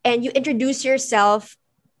and you introduce yourself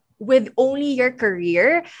with only your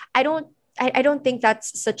career, I don't think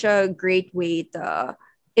that's such a great way to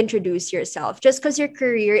introduce yourself just because your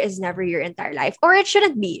career is never your entire life, or it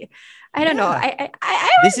shouldn't be. I don't know. Yeah. I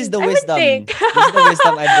This is would the I would think. wisdom. This is the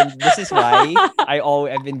wisdom this is why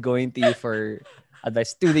I've been going to you for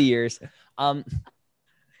advice through the years. Um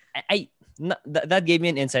I that gave me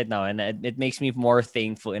an insight now, and it makes me more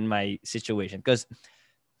thankful in my situation because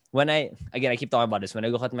when I keep talking about this, when I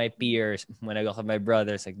look at my peers, when I look at my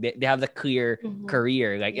brothers, like they have the clear Mhm.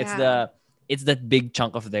 career, like Yeah. it's that big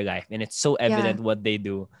chunk of their life and it's so Yeah. evident what they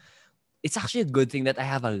do. it's actually a good thing that I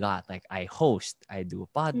have a lot. Like I host, I do a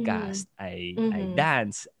Mm-hmm. podcast, I Mm-hmm.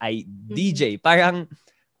 dance, I Mm-hmm. DJ. Parang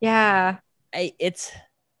Yeah. I it's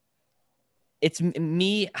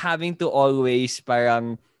me having to always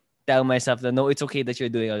parang tell myself that no, it's okay that you're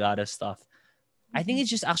doing a lot of stuff. I think Mm-hmm.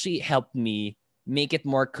 it's just actually helped me make it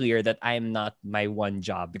more clear that I'm not my one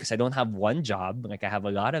job, because I don't have one job. Like I have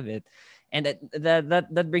a lot of it. And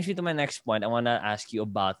that brings me to my next point. I want to ask you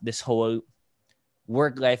about this whole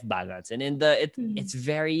work-life balance. And in the Mm-hmm. it's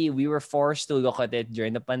very, we were forced to look at it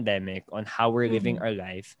during the pandemic on how we're living Mm-hmm. our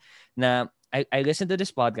life. Now, I listened to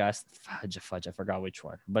this podcast, fudge, I forgot which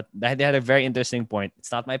one, but they had a very interesting point.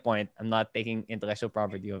 It's not my point. I'm not taking intellectual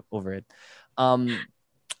property over it. Um,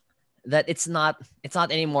 that it's not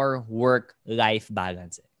anymore work life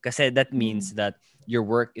balance. Because that Mm-hmm. means that your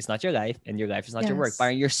work is not your life and your life is not your work. Yes.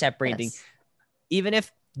 Parang you're separating, Yes. even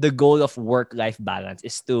if the goal of work life balance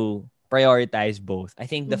is to prioritize both. I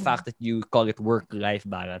think the Mm-hmm. fact that you call it work life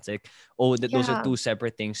balance, like, oh, that those are Yeah. two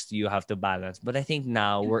separate things you have to balance. But I think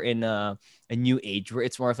now we're in a new age where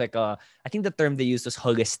it's more of like I think the term they use was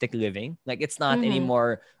holistic living. Like it's not Mm-hmm.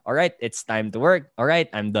 anymore, all right, it's time to work. All right,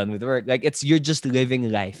 I'm done with work. Like it's, you're just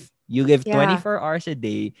living life. You live Yeah. 24 hours a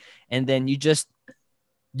day, and then you just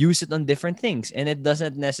use it on different things. And it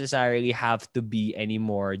doesn't necessarily have to be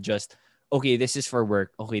anymore just, okay, this is for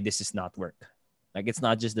work. Okay, this is not work. Like it's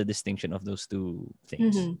not just the distinction of those two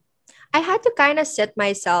things. Mm-hmm. I had to kind of sit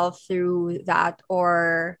myself through that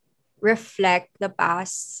or reflect the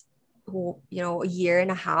past, a year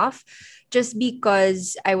and a half, just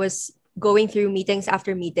because I was going through meetings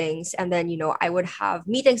after meetings. And then, I would have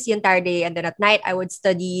meetings the entire day. And then at night, I would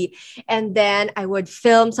study. And then I would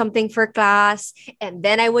film something for class. And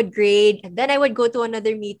then I would grade. And then I would go to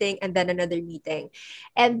another meeting and then another meeting.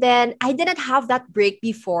 And then I didn't have that break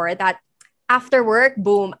before that after work,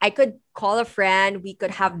 boom, I could call a friend, we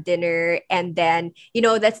could have dinner, and then,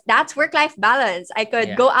 that's work-life balance. I could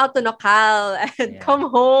Yeah. go out to Nokal and Yeah.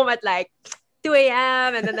 come home at like 2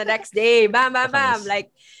 a.m. and then the next day, bam, bam, bam, Yes.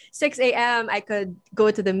 like 6 a.m. I could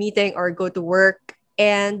go to the meeting or go to work.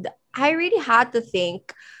 And I really had to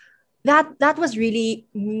think that that was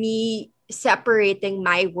really me separating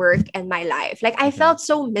my work and my life. Like I Mm-hmm. felt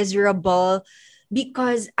so miserable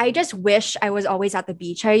because I just wish I was always at the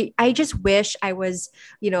beach. I just wish I was,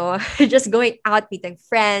 just going out meeting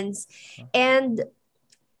friends. And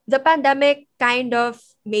the pandemic kind of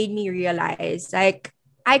made me realize like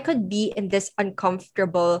I could be in this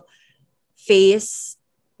uncomfortable phase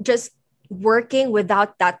just working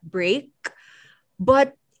without that break,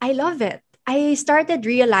 but I love it. I started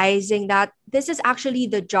realizing that this is actually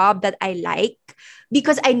the job that I like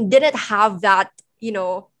because I didn't have that,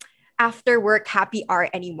 after work happy hour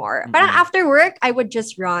anymore. But Mm-mm. after work, I would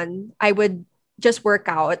just run. I would just work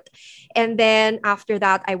out. And then after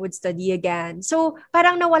that, I would study again. So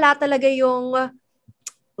parang nawala talaga yung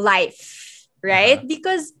life, Uh-huh. right?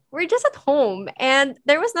 Because we're just at home and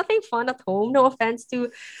there was nothing fun at home. No offense to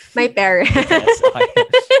my parents. Yes. Okay.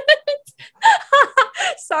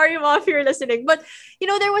 Sorry, mom, if you're listening. But,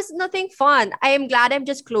 there was nothing fun. I am glad I'm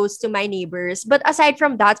just close to my neighbors. But aside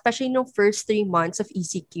from that, especially in the first 3 months of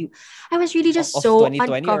ECQ, I was really just Of so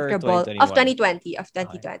 2020 or uncomfortable of 2021? 2020, of Okay.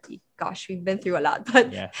 2020. Gosh, we've been through a lot.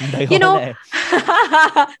 But, Yeah. you Dalawa na know, eh.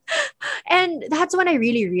 and that's when I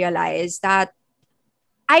really realized that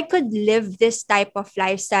I could live this type of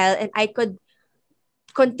lifestyle and I could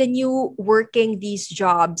continue working these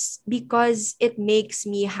jobs because it makes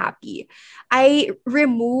me happy. I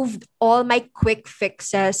removed all my quick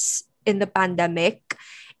fixes in the pandemic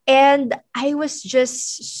and I was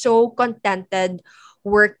just so contented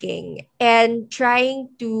working and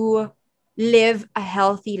trying to live a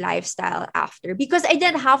healthy lifestyle after because I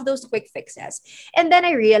didn't have those quick fixes. And then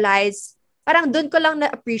I realized parang dun ko lang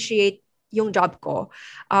na appreciate yung job ko,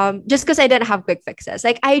 just because I didn't have quick fixes.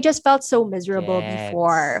 Like I just felt so miserable Gets.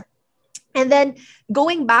 before. And then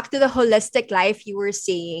going back to the holistic life you were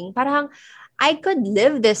saying, parang I could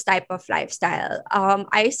live this type of lifestyle.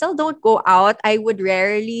 I still don't go out. I would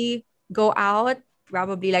rarely go out,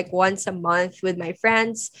 probably like once a month with my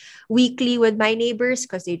friends, weekly with my neighbors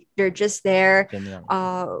because they're just there. Yun lang.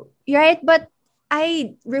 Right? But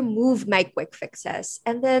I removed my quick fixes.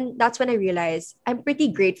 And then that's when I realized I'm pretty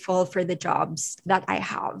grateful for the jobs that I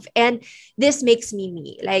have. And this makes me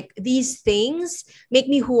me. Like these things make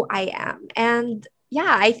me who I am. And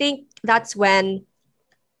yeah, I think that's when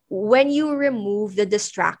you remove the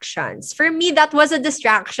distractions. For me, that was a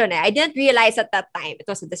distraction. I didn't realize at that time it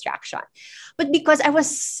was a distraction. But because I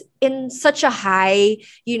was in such a high,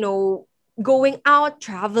 going out,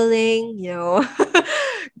 traveling,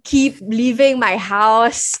 keep leaving my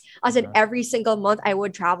house. As in every single month I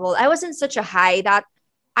would travel. I was in such a high that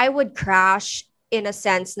I would crash in a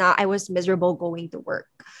sense now I was miserable going to work.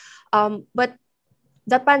 But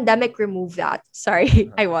the pandemic removed that.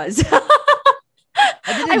 Sorry, I was. I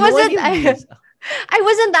I didn't know any wasn't of these. I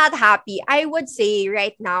wasn't that happy. I would say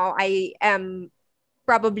right now I am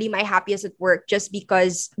probably my happiest at work just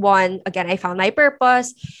because one, again, I found my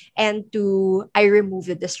purpose, and two, I removed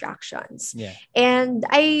the distractions. Yeah. And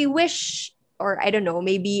I wish, or I don't know,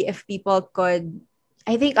 maybe if people could,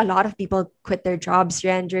 I think a lot of people quit their jobs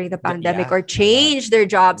during the pandemic Yeah, or a lot. change their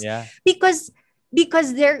jobs Yeah. because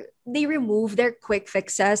they remove their quick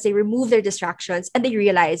fixes, they remove their distractions, and they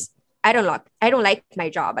realize I don't like my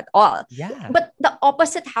job at all. Yeah. But the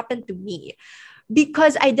opposite happened to me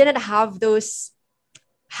because I didn't have those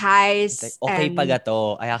It's like, highs okay and pala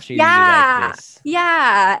to. I actually really like yeah, this.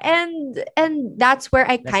 yeah, and that's where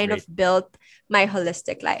I That's kind of great. built my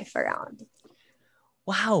holistic life around.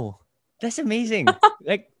 Wow. That's amazing.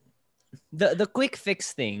 Like the quick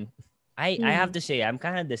fix thing, I have Mhm. to say I'm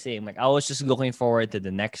kind of the same. Like I was just looking forward to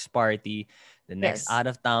the next party, the next Yes. out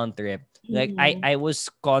of town trip. Like Mhm. I was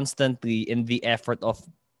constantly in the effort of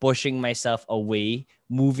pushing myself away,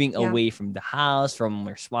 moving Yeah. away from the house, from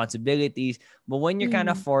responsibilities. But when you're kind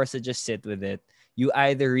of Mhm. forced to just sit with it, you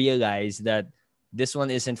either realize that this one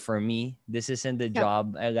isn't for me, this isn't the Yep. job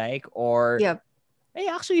I like, or Yep. hey,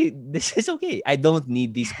 actually, this is okay. I don't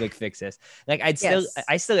need these quick fixes. Like Yes.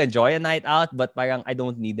 I still enjoy a night out, but parang I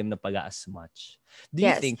don't need them na pala as much. Do you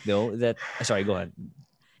Yes. think though that sorry, go ahead.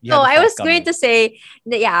 You No, had a I thought was going coming. to say,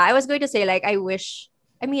 yeah, I was going to say, like, I wish,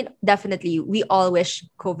 I mean, definitely, we all wish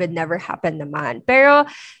COVID never happened naman. Pero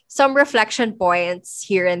some reflection points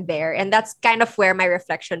here and there. And that's kind of where my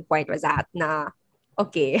reflection point was at na,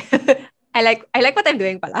 okay, I like what I'm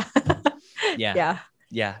doing pala. Yeah. Yeah.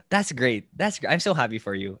 Yeah, that's great. That's great. I'm so happy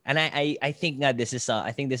for you. And I think that I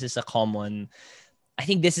think this is a common I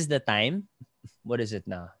think this is the time. What is it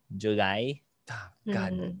now? July? Ah,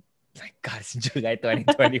 God. Mhm. My God, it's July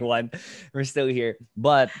 2021. We're still here.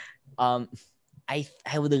 But um I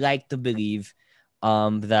would like to believe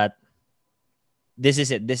that this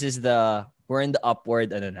is it. This is the we're in the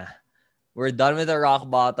upward ano na. We're done with the rock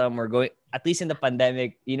bottom. We're going at least in the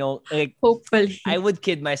pandemic, like I Hopefully. would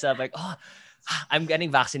kid myself like, oh, I'm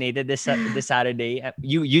getting vaccinated this Saturday.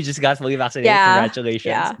 You just got fully vaccinated. Yeah.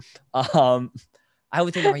 Congratulations. Yeah. Um, I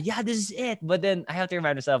would think about yeah, this is it. But then I have to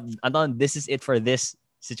remind myself, Anton, this is it for this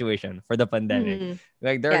situation for the pandemic. Mhm.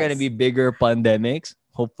 Like there are gonna Yes. be bigger pandemics.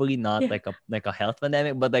 Hopefully not Yeah. like a health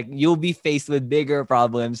pandemic, but like you'll be faced with bigger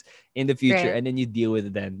problems in the future, Right. and then you deal with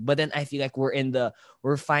it then. But then I feel like we're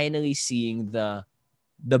finally seeing the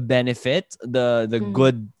benefit, the Mhm.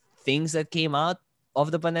 good things that came out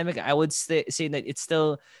of the pandemic. I would say that it's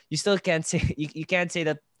still you still can't say you can't say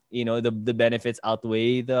that the benefits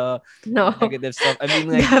outweigh the No, negative stuff. I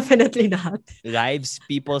mean, like definitely not.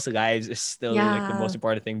 people's lives is still like the most Yeah.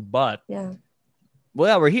 important thing. But Yeah.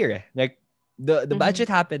 well, yeah, we're here. Like the Mhm. budget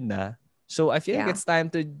happened na, so I feel like Yeah. it's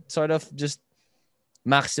time to sort of just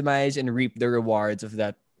maximize and reap the rewards of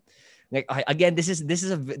that. Like again, this is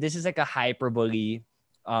like a hyperbolic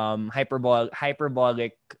um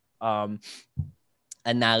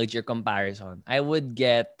analogy or comparison. I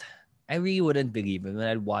really wouldn't believe it when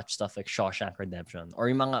I'd watch stuff like Shawshank Redemption or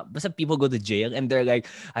yung mga basta people go to jail and they're like,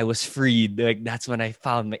 I was freed. Like that's when I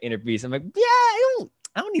found my inner peace. I'm like, yeah,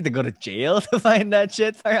 I don't need to go to jail to find that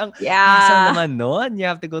shit. Parang hassle Yeah. naman nun. You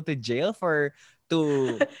have to go to jail to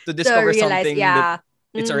To discover realize, something that yeah.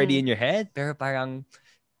 it's already Mm. in your head. Pero parang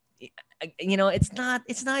it's not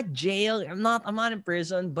jail. I'm not in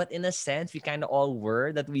prison, but in a sense we kind of all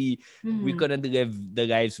were that we Mhm. couldn't live the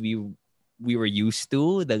lives we were used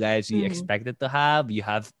to, the lives we Mhm. expected to have. You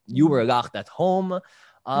were Mhm. locked at home.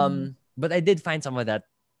 Mhm. But I did find some of that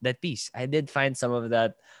peace. I did find some of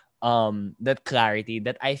that clarity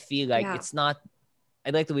that I feel like Yeah. it's not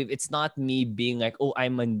I'd like to believe it's not me being like, oh,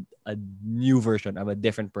 I'm a new version. I'm a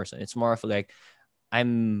different person. It's more of like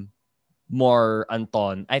I'm more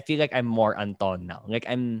Anton. I feel like I'm more Anton now. Like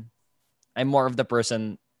I'm more of the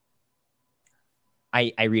person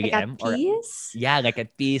I really Like at am, or peace? yeah, like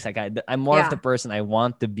at peace. Like I'm more of the Yeah. person I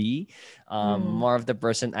want to be. Mm. More of the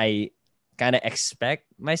person I kind of expect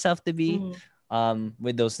myself to be. Mm.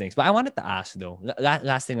 With those things. But I wanted to ask though,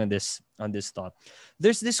 last thing on this thought.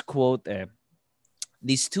 There's this quote,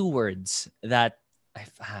 these two words that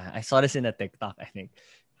I saw this in a TikTok. I think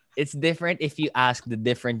it's different if you ask the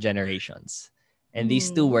different generations. And these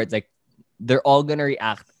two Mm. words, like they're all gonna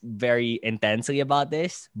react very intensely about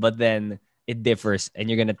this, but then it differs, and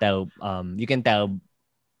you can tell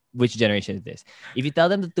which generation it is. If you tell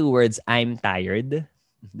them the two words, I'm tired,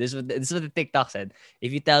 This is what the TikTok said.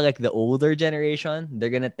 If you tell like the older generation,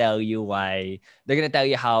 they're gonna tell you why. They're gonna tell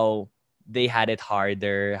you how they had it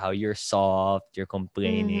harder, how you're soft, you're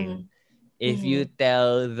complaining. Mm-hmm. If you Mm-hmm.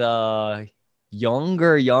 tell the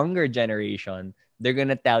younger generation, they're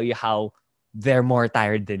gonna tell you how they're more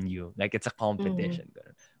tired than you. Like it's a Mm-hmm. competition.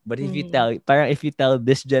 Ganun. But Mm-hmm. if you tell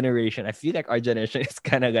this generation, I feel like our generation is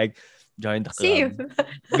kind of like join the club. Same.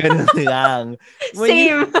 Ganun lang. When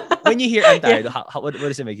you Same. when you hear I'm Yeah. tired, what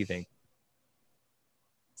does it make you think?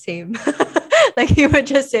 Same. Like you would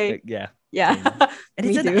just say, Like, yeah, yeah, same. And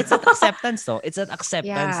me too. it's that acceptance, though. It's that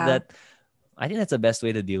acceptance Yeah. that I think that's the best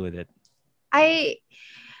way to deal with it. I,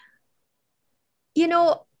 you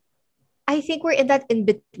know, I think we're in that in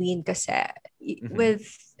between kasi Mm-hmm. with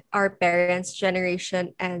our parents'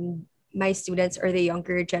 generation and my students or the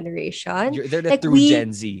younger generation. They're the Like true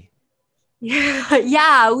Gen Z. yeah,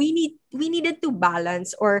 yeah, we needed to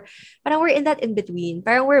balance or parang we're in that in between.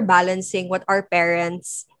 Parang we're balancing what our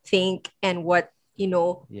parents think and what,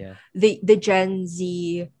 Yeah, the Gen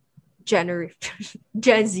Z generation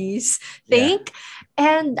Gen Zs yeah. think.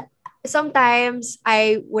 And sometimes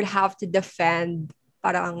I would have to defend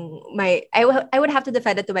I would have to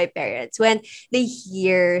defend it to my parents when they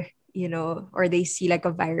hear, or they see like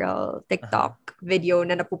a viral Uh-huh. TikTok video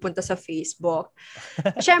na napupunta sa Facebook.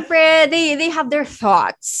 Syempre, they have their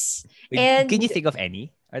thoughts. Can you And think of any?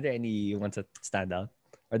 Are there any ones that stand out?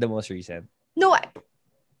 Or the most recent? no,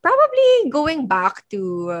 probably going back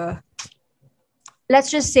to let's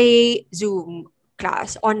just say Zoom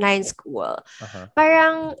class, online school. Uh-huh.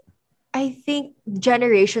 Parang I think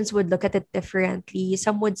generations would look at it differently.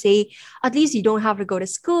 Some would say, at least you don't have to go to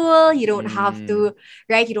school, you don't have Mm, to,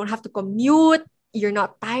 right? You don't have to commute, you're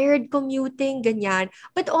not tired commuting, ganyan.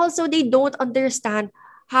 But also, they don't understand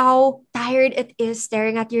how tired it is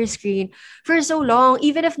staring at your screen for so long.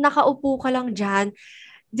 Even if nakaupo ka lang dyan,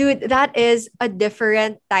 dude, that is a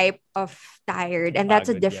different type of tired, and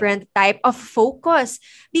that's a pagod, yeah. different type of focus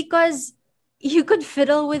because you could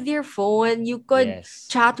fiddle with your phone, you could Yes.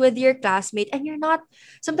 chat with your classmate, and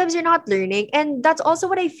sometimes you're not learning. And that's also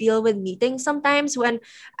what I feel with meetings sometimes when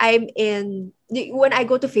I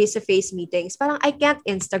go to face-to-face meetings. Parang I can't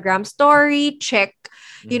Instagram story, check,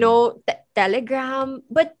 Mm-hmm. Telegram,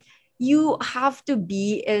 but you have to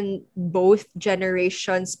be in both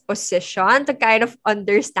generations position to kind of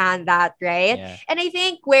understand that, right? Yeah. And I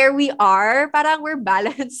think where we are, parang we're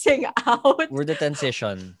balancing out. We're the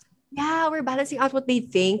transition. Yeah, we're balancing out what they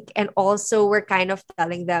think, and also we're kind of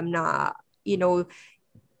telling them na, you know,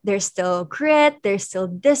 there's still grit, there's still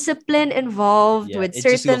discipline involved Yeah. with It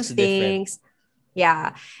just certain looks different. things.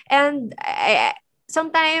 Yeah. And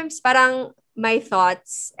sometimes parang my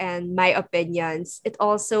thoughts and my opinions, it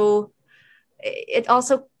also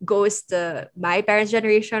goes to my parents'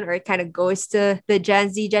 generation, or it kind of goes to the Gen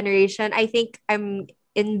Z generation. I think I'm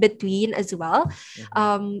in between as well.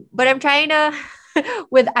 Mm-hmm. But I'm trying to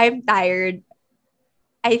with I'm tired.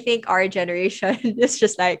 I think our generation is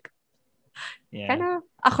just like kind Yeah. of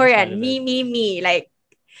ako That's part yan, of it. me, like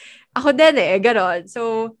ako din ganon.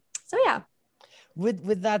 So yeah.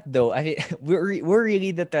 With that though, I we're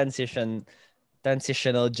really the transitional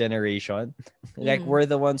generation. Like Mm. we're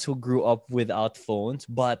the ones who grew up without phones,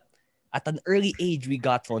 but at an early age we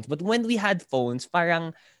got phones. But when we had phones,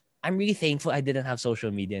 parang I'm really thankful I didn't have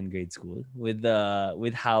social media in grade school with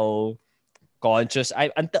how conscious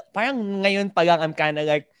parang ngayon pa lang I'm kind of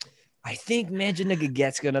like I think medyo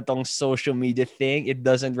nagigets ko na tong social media thing. It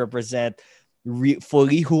doesn't represent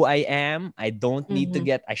fully who I am.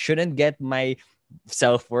 Mm-hmm. I shouldn't get my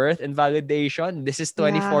self-worth and validation. This is Yeah.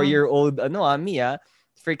 24-year-old, me,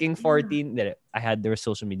 freaking Yeah. 14. There was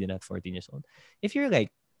social media at 14 years old. If you're like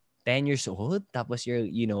 10 years old, tapos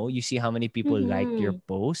you see how many people liked your Mm-hmm.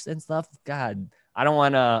 post and stuff. God, I don't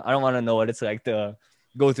wanna know what it's like to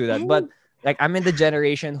go through that. But And like I'm in the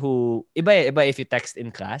generation who iba if you text in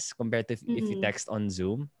class compared to if you mm, text on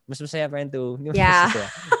Zoom. Mas masaya pa rin to, mas yeah. masaya.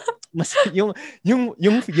 Mas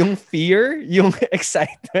yung fear, yung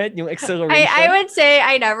excitement, yung I exhilaration. would say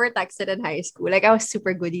I never texted in high school. Like I was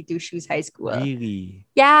super goody two shoes high school. Really?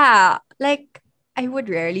 Yeah. Like I would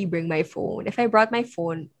rarely bring my phone. If I brought my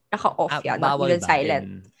phone, naka-off yan, not Bawal even ba silent.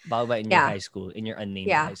 in your Yeah. high school, in your unnamed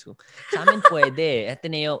Yeah. high school? Sa amin pwede.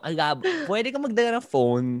 Ateneo, pwede ka magdala ng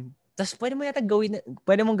phone. Tapos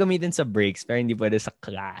pwede mong gamitin sa breaks, pero hindi pwede sa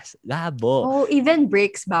class. Labo. Oh, even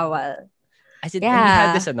breaks bawal. I said, and Yeah.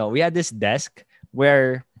 we had this desk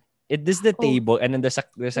where this is the Oh, table, and then there's like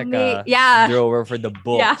a yeah. drawer for the Yeah.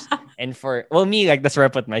 books. And me, like that's where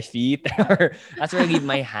I put my feet, or that's where I leave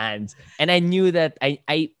my hands. And I knew that I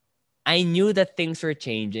I knew that things were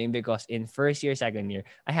changing because in first year, second year,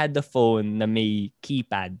 I had the phone na may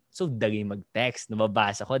keypad. So, dali mag-text.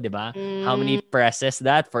 Nababasa ko, di ba? How many Mm, presses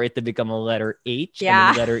that for it to become a letter H and then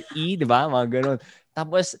yeah. letter E, di ba? Mga ganun.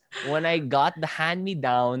 Tapos, when I got the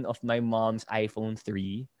hand-me-down of my mom's iPhone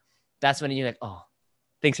 3, that's when you're like, oh,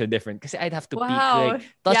 things are different. Kasi I'd have to pick Wow. like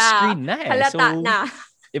Yeah. touchscreen na eh. Halata So, na.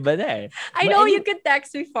 iba na eh. I But know you anyway, could text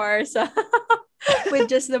before, so with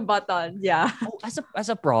just the buttons. Yeah. oh, as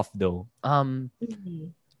a prof though,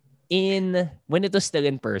 Mhm. in when it was still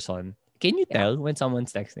in person, can you Yeah. tell when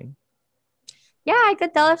someone's texting? Yeah, I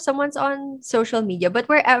could tell if someone's on social media, but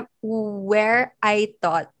where I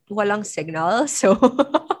thought walang signal, so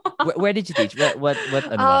Where did you teach? What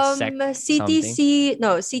ano ba? Sec something? CTC,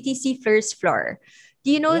 no, CTC first floor. Do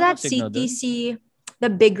you know Wala bang that signal dun? CTC, the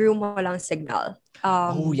big room walang signal?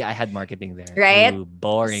 Oh yeah, I had marketing there. Right? Ooh,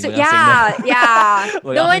 boring. So Walang signal. yeah, yeah. The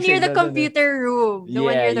Wala one akong near the signal dun eh. computer room. The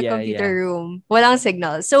one Yeah, near the yeah, computer yeah. room. Walang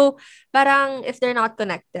signal. So parang if they're not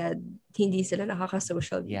connected, hindi sila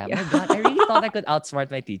nakaka-social Yeah, media. my God. I really thought I could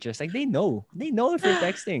outsmart my teachers. Like they know. They know if you're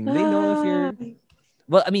texting. They know if Ah. you're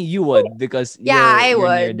well, I mean you would because Yeah, you're I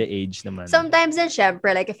you're near the would. age naman. Sometimes then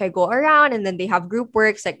syempre, like if I go around and then they have group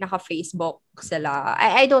works, like naka-Facebook sila,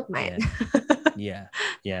 I don't mind. Yeah. Yeah.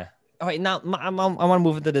 Yeah. Okay, now I want to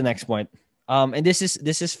move into the next point. And this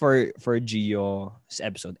is for Gio's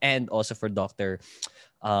episode and also for Dr.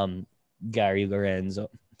 um Gary Lorenzo.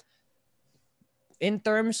 In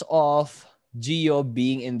terms of Gio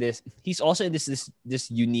being in this, he's also in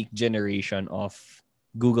this unique generation of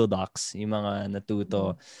Google Docs, yung mga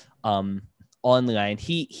natuto um online.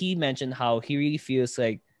 He mentioned how he really feels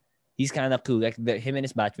like he's kind of cool. Like him and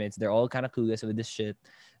his batchmates, they're all kind of clueless with this shit.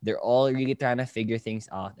 They're all really trying to figure things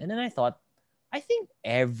out. And then I thought, I think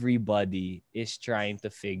everybody is trying to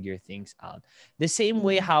figure things out. The same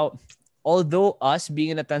way Mm. how, although us being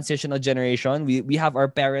in a transitional generation, we have our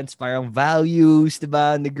parents' parang values,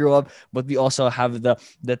 diba? And they grow up, but we also have the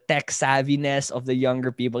tech savviness of the younger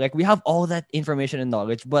people. Like we have all that information and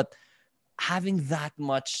knowledge, but having that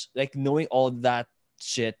much, like knowing all that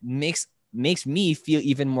shit makes me feel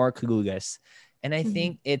even more clueless. And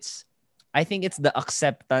Mhm. I think it's the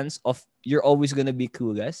acceptance of you're always gonna be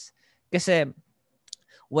clueless. Kasi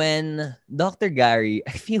when Dr. Gary,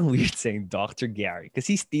 I feel weird saying Dr. Gary because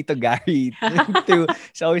he's Tito Gary too.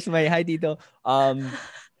 So always my hi Tito.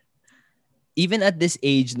 Even at this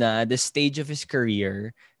age na, the stage of his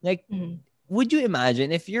career, like Mhm. would you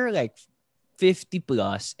imagine if you're like 50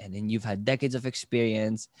 plus and then you've had decades of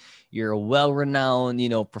experience, you're a well-renowned,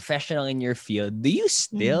 professional in your field, do you Mhm.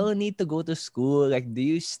 still need to go to school? Like, do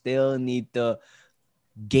you still need to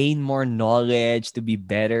gain more knowledge to be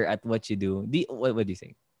better at what you do? What do you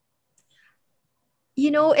think?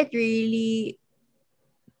 It really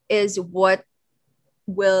is what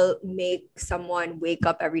will make someone wake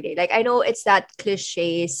up every day. Like I know it's that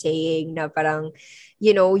cliche saying na parang,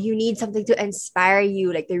 you need something to inspire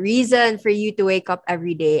you, like the reason for you to wake up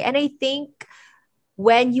every day. And I think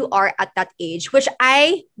when you are at that age, which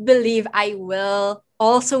I believe I will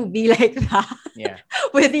also be like that Yeah.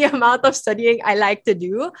 with the amount of studying I like to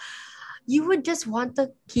do, you would just want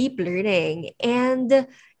to keep learning. And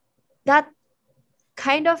that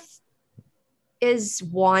kind of is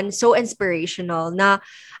one so inspirational na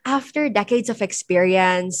after decades of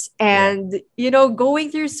experience Yeah. and going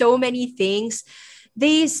through so many things,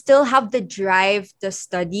 they still have the drive to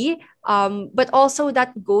study, but also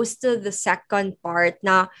that goes to the second part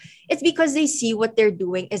na it's because they see what they're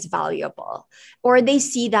doing is valuable, or they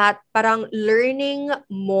see that parang learning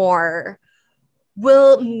more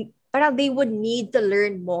will parang they would need to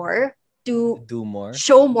learn more To to do more.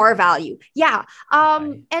 show more value. Yeah.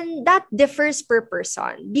 Okay. And that differs per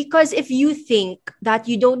person, because if you think that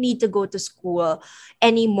you don't need to go to school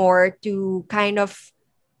anymore to kind of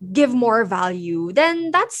give more value,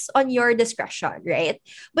 then that's on your discretion, right?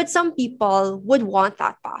 But some people would want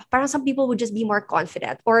that pa. Parang some people would just be more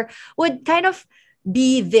confident or would kind of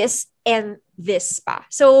be this and this pa.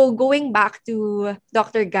 So going back to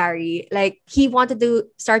Dr. Gary, like he wanted to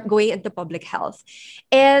start going into public health.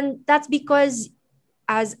 And that's because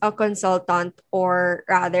as a consultant, or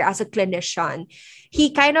rather as a clinician, he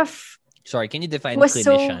kind of Sorry, can you define was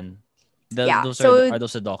so, clinician? yeah. Those So are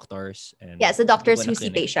those the doctors and yes, the doctors when a who see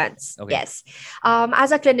clinic. patients. Okay. Yes.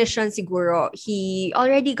 As a clinician, siguro, he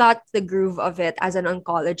already got the groove of it as an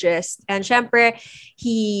oncologist. And syempre,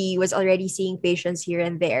 he was already seeing patients here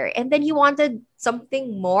and there. And then he wanted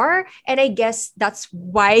something more. And I guess that's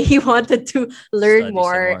why he wanted to learn Study some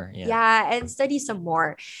more. more. Yeah. Yeah, and study some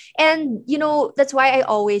more. And, that's why I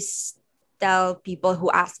always tell people who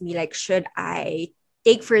ask me, like, should I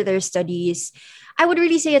take further studies, I would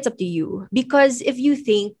really say it's up to you. Because if you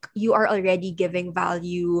think you are already giving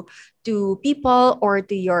value to people or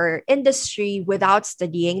to your industry without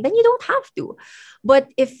studying, then you don't have to. But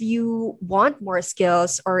if you want more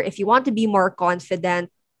skills, or if you want to be more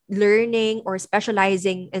confident learning or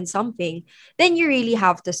specializing in something, then you really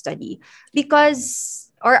have to study.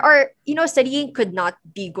 Because studying could not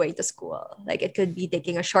be going to school. Like, it could be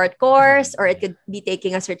taking a short course, or it could be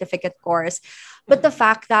taking a certificate course. But the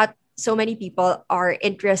fact that so many people are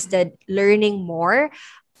interested learning more,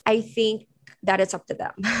 I think that it's up to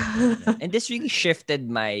them. And this really shifted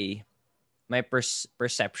my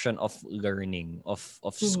perception of learning, of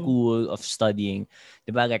Mhm. school, of studying.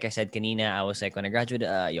 Diba, like I said kanina, I was like, when I graduated,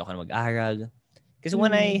 ayoko na mag-aral. Because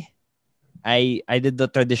when Mhm. I did the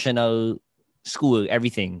traditional school,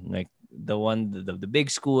 everything, like the one, the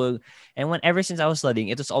big school. And ever since I was studying,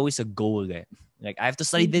 it was always a goal. Eh. Like, I have to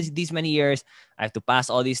study Mhm. these many years. I have to pass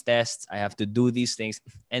all these tests. I have to do these things.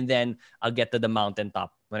 And then I'll get to the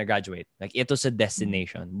mountaintop when I graduate. Like, it was a Mhm.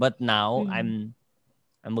 destination. But now Mhm.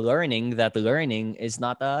 I'm learning that learning is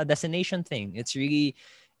not a destination thing. It's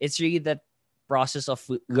really that process of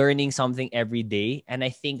learning something every day. And I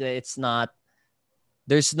think that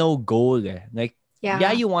there's no goal. Eh. Like, yeah,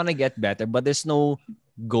 Yeah. you want to get better, but there's no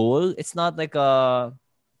goal. It's not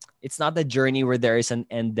a journey where there is an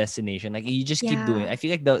end destination. Like, you just keep doing it. Yeah. I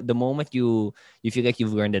feel like the moment you feel like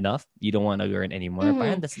you've learned enough, you don't want to learn anymore.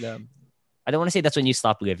 Parang Mhm. that's the I don't want to say that's when you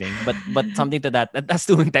stop living, but something to that's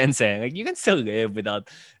too intense. Eh. Like, you can still live without,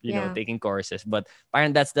 Yeah. taking courses. But parang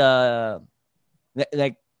that's the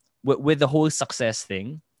like with the whole success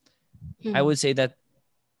thing. I Mhm. would say that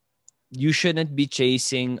you shouldn't be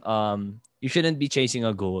chasing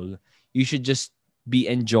a goal. You should just be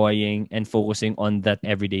enjoying and focusing on that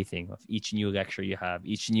everyday thing of each new lecture you have,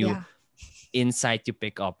 each new Yeah. insight you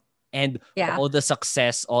pick up. And Yeah. all the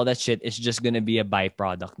success, all that shit is just gonna be a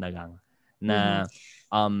byproduct na lang. Mhm. Na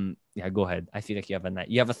yeah, go ahead. I feel like you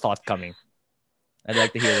have a thought coming. I'd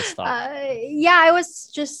like to hear this thought. Yeah, I was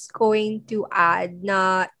just going to add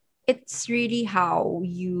na it's really how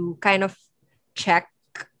you kind of check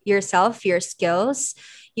yourself, your skills.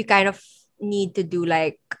 You kind of need to do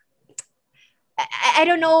like I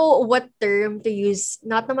don't know what term to use.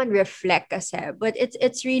 Not naman reflect kasi, but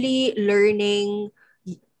it's really learning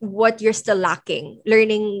what you're still lacking,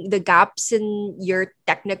 learning the gaps in your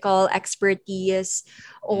technical expertise,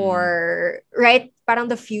 Mm, or right, parang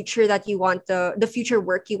the future work you want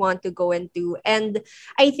to go into. And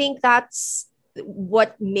I think that's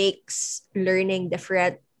what makes learning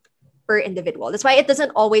different per individual. That's why it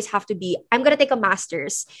doesn't always have to be I'm gonna take a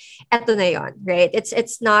master's. Eto na yon, right?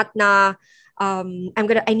 It's not na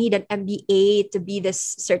I need an MBA to be this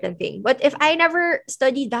certain thing. But if I never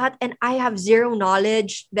studied that and I have zero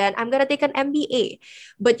knowledge, then I'm gonna take an MBA.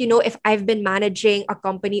 But if I've been managing a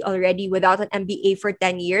company already without an MBA for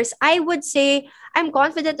 10 years, I would say I'm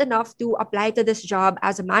confident enough to apply to this job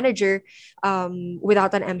as a manager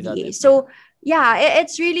without an without MBA. that, yeah. So yeah,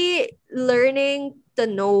 it's really learning to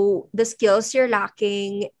know the skills you're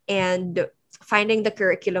lacking and finding the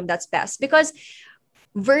curriculum that's best. Because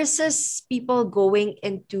versus people going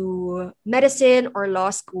into medicine or law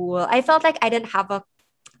school, I felt like I didn't have a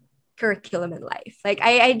curriculum in life. Like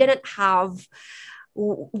I didn't have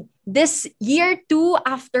this year two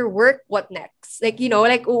after work, what next? Like,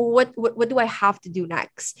 like what do I have to do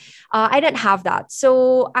next? I didn't have that.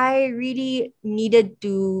 So I really needed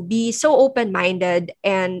to be so open-minded,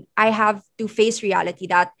 and I have to face reality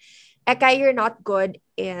that Ekay, you're not good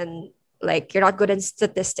in you're not good in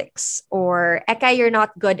statistics, or Ekay, you're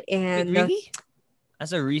not good Wait, in really?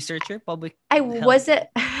 As a researcher, public I health, wasn't.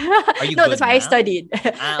 are you No, that's good why I now? studied.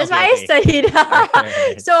 Ah, That's okay, why I okay. studied. All right, all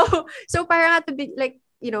right. So parang at the like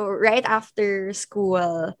right after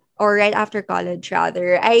school, or right after college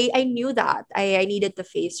rather, I knew that I needed to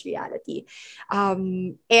face reality.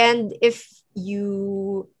 And if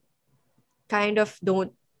you kind of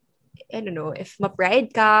don't, I don't know, if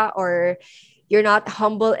ma-pride ka, or you're not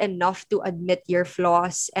humble enough to admit your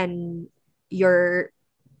flaws and your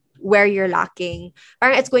where you're lacking,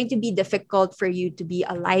 parang it's going to be difficult for you to be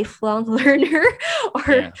a lifelong learner, or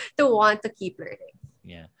Yeah. to want to keep learning.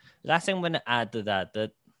 Yeah. Last thing I'm gonna add to that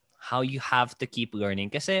how you have to keep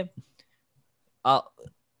learning. Kasi uh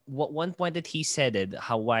what one point that he said it,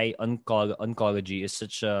 how why oncology is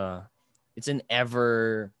such a it's an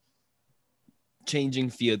ever changing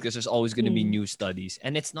field because there's always going to be Mm. new studies,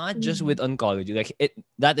 and it's not just with Mhm. oncology. Like, it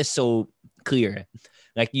that is so clear.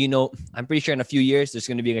 Like, I'm pretty sure in a few years there's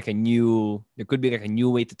going to be there could be like a new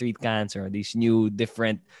way to treat cancer, these new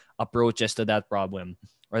different approaches to that problem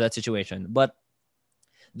or that situation. But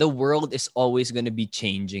the world is always going to be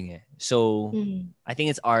changing. So I think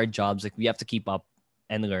it's our jobs. Like we have to keep up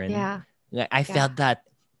and learn. Yeah. Like I Yeah. felt that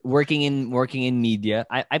working in media,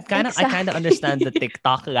 I kind of understand the Exactly.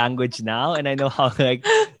 TikTok language now, and I know how like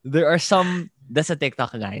there are some that's a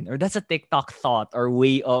TikTok line or that's a TikTok thought or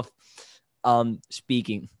way of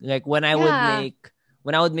speaking. Like Yeah. when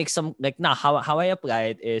I would make some like now how I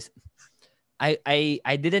apply it is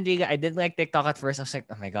I didn't like TikTok at first. I was like,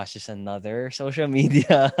 oh my gosh, it's another social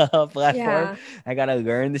media platform. Yeah. I gotta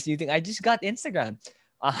learn this new thing. I just got Instagram.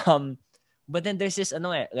 Um, but then there's this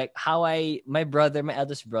like how my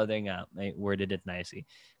eldest brother nga, I worded it nicely.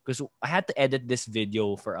 Because I had to edit this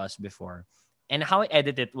video for us before. And how I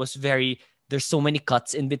edited it was there's so many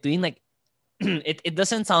cuts in between. Like it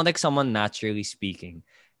doesn't sound like someone naturally speaking.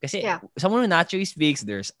 Kasi Yeah. someone who naturally speaks,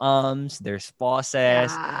 there's there's pauses,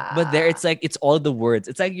 but there Yeah. it's like it's all the words.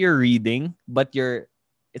 It's like you're reading, but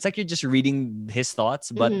it's like you're just reading his thoughts,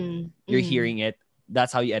 but Mm-hmm. you're Mm-hmm. hearing it. That's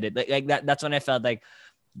how you edit. Like that. That's when I felt like,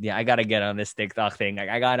 yeah, I gotta get on this TikTok thing. Like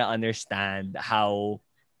I gotta understand how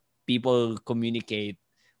people communicate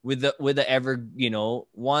with the ever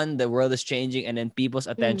one the world is changing and then people's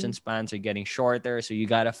attention Mm-hmm. spans are getting shorter, so you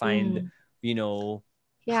gotta find Mm-hmm. you know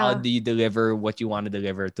how Yeah. do you deliver what you want to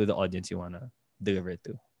deliver to the audience you want to deliver it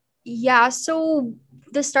to. Yeah, so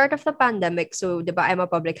the start of the pandemic, so diba, I'm a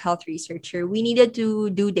public health researcher. We needed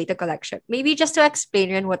to do data collection. Maybe just to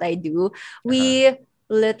explain rin what I do, Uh-huh. we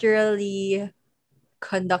literally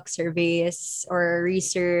conduct surveys or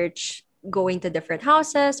research, going to different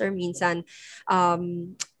houses or minsan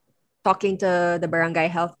um, talking to the barangay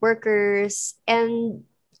health workers. And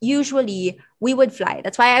usually we would fly.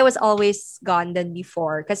 That's why I was always gone than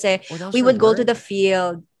before. Because Oh, that was we your would go to work. the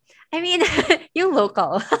field. I mean, yung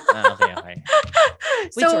local. Okay.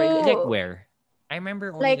 Wait, sorry, like So, where? I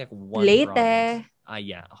remember only like, like one province. Leyte,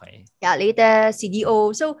 Yeah, okay. yeah, Leyte,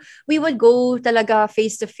 CDO. So, we would go talaga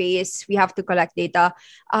face to face. We have to collect data.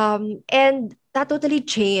 And that totally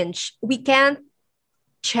changed. We can't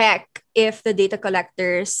check if the data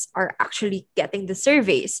collectors are actually getting the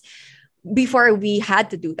surveys. Before we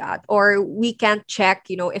had to do that, or we can't check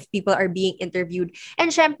if people are being interviewed,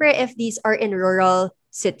 and syempre if these are in rural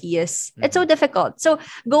cities, it's so Mm-hmm. difficult. So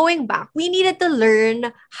going back, we needed to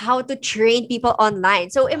learn how to train people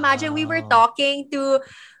online. So imagine Oh. we were talking to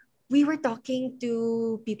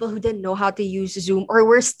people who didn't know how to use Zoom, or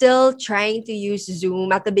we're still trying to use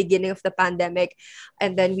Zoom at the beginning of the pandemic.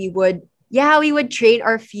 And then we would train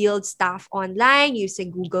our field staff online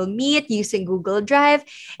using Google Meet, using Google Drive.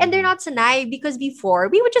 And they're Mm-hmm. not sanay because before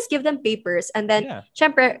we would just give them papers and then Yeah.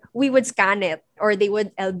 syempre, we would scan it or they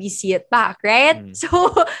would LBC it back, right? Mm.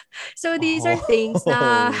 So these are things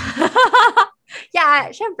na Oh. yeah,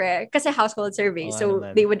 syempre, kasi household survey. Oh, nga So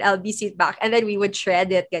they naman. would LBC it back and then we would shred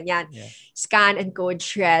it, ganyan. Yeah. Scan and code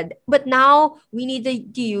shred. But now we need to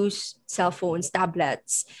use cell phones,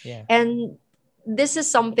 tablets. Yeah. And this is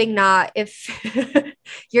something na if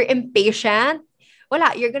you're impatient,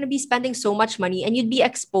 you're gonna be spending so much money and you'd be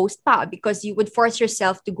exposed pa because you would force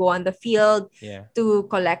yourself to go on the field Yeah. to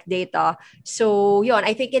collect data. So yon,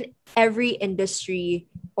 I think in every industry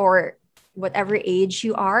or whatever age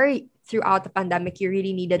you are throughout the pandemic, you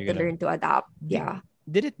really needed You're to gonna learn to adapt. did, Yeah.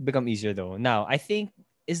 did it become easier though? Now, I think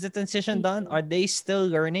is the transition done? Mhm. Are they still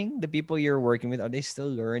learning? The people you're working with, are they still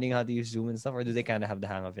learning how to use Zoom and stuff, or do they kind of have the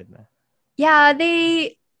hang of it now? Yeah,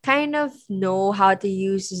 they kind of know how to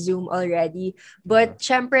use Zoom already, Uh-huh. but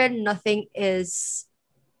syempre nothing is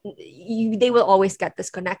they will always get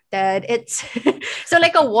disconnected. It's so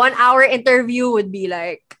like a 1 hour interview would be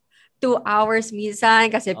like 2 hours minsan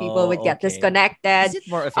kasi people would Oh, get okay. Is disconnected. it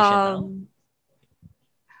more efficient now? Um,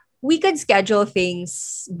 we could schedule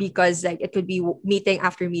things because like it could be meeting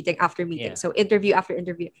after meeting after meeting. Yeah. So interview after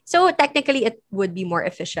interview. So technically it would be more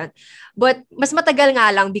efficient. But mas matagal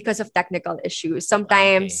nga lang because of technical issues. Okay.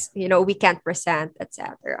 Sometimes, we can't present,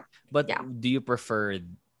 etc. But Yeah. do you prefer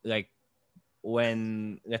like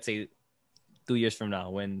when let's say 2 years from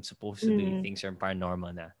now, when supposedly Mm, things are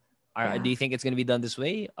paranormal na, do yeah. you think it's gonna be done this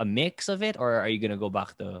way? A mix of it, or are you gonna go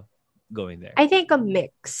back to going there? I think a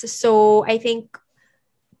mix. So I think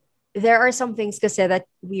there are some things kasi that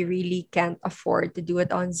we really can't afford to do it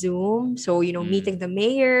on Zoom. So, Mm, meeting the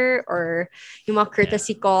mayor or yung mga yeah.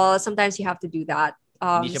 courtesy calls, sometimes you have to do that.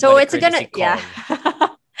 Hindi siya So pwede it's gonna, courtesy yeah.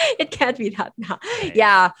 call. It can't be that now. Yeah,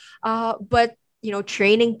 yeah. Yeah. But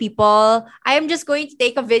training people, I am just going to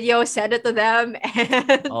take a video, send it to them,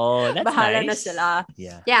 and Oh, that's bahala na nice. sila.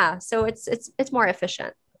 Yeah. Yeah. So it's more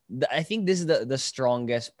efficient. I think this is the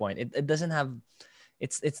strongest point. It doesn't have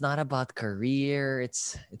it's not about career.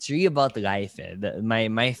 It's really about life.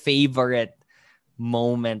 My favorite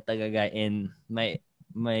moment talaga in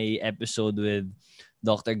my episode with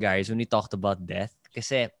Dr. Guys when we talked about death.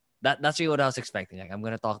 Kasi that's really what I was expecting. Like, I'm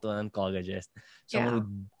gonna talk to an oncologist, someone Yeah. who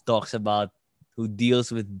talks about, who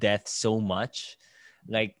deals with death so much,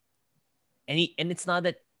 like, and it's not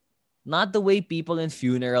that, not the way people in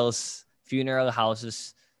funeral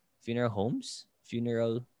houses, funeral homes,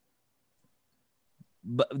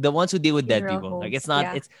 but the ones who deal with dead Funeral people. Like, it's homes. not,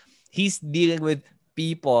 Yeah. it's, he's dealing with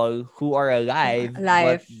people who are alive, but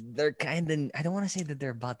Alive. they're kind of, I don't want to say that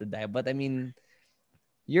they're about to die, but I mean,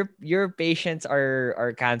 your patients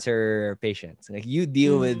are cancer patients. Like, you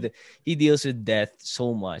deal Mm. with, he deals with death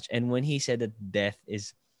so much. And when he said that death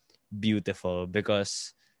is beautiful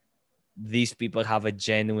because these people have a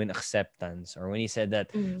genuine acceptance, or when he said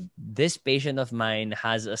that Mm. this patient of mine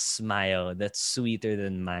has a smile that's sweeter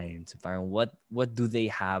than mine, so parang, what do they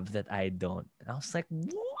have that I don't? And I was like,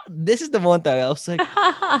 what? This is the one time I was like,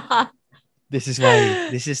 this is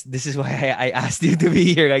why I asked you to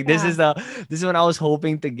be here. Like, Yeah. this is what I was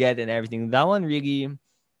hoping to get and everything. That one really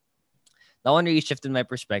shifted my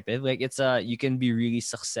perspective. Like, it's you can be really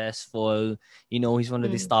successful. He's one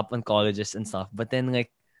of these Mm. top oncologists and stuff. But then,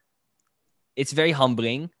 like, it's very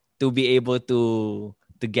humbling to be able to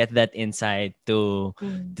get that insight, to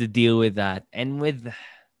Mm. deal with that, and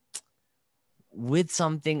with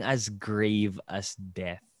something as grave as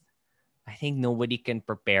death. I think nobody can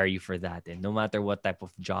prepare you for that. And no matter what type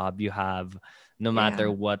of job you have, no matter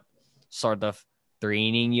Yeah. what sort of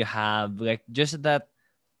training you have, like, just that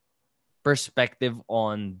perspective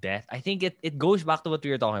on death, I think it goes back to what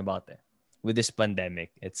we were talking about with this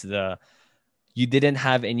pandemic. It's the, you didn't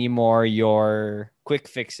have anymore your quick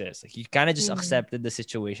fixes. Like, you kind of just Mm. accepted the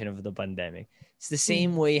situation of the pandemic. It's the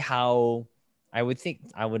same Mm. way how I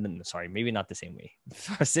wouldn't, sorry, maybe not the same way,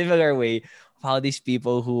 a similar way of how these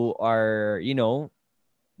people who are,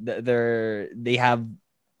 they have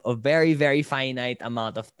a very, very finite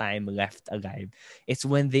amount of time left alive. It's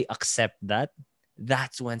when they accept that,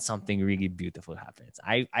 that's when something really beautiful happens.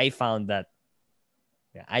 I found that,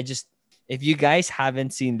 yeah, if you guys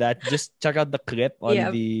haven't seen that, just check out the clip on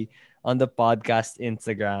Yeah. the podcast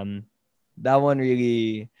Instagram. That one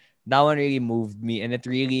really moved me, and it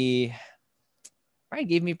really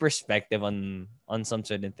gave me perspective on some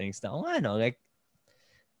certain things. Now, I know, like,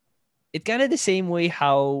 it kind of the same way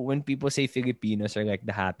how when people say Filipinos are like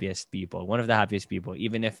the happiest people, one of the happiest people,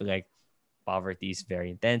 even if, like, poverty is very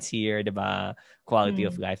intense here, diba? Quality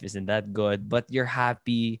of Mm. life isn't that good, but you're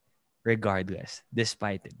happy regardless,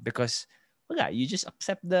 despite it. Because, wala, you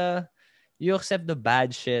accept the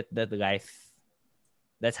bad shit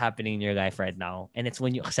that's happening in your life right now. And it's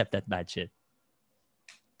when you accept that bad shit,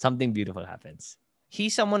 something beautiful happens.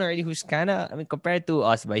 He's someone already who's kind of, I mean, compared to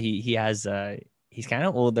us, but he's kind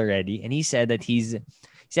of old already. And he said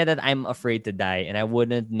that I'm afraid to die and I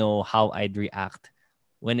wouldn't know how I'd react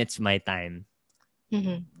when it's my time.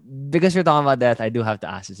 Mm-hmm. Because we're talking about that, I do have to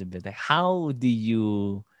ask this a bit. Like, how do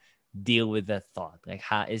you deal with that thought? Like,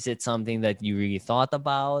 how is it something that you really thought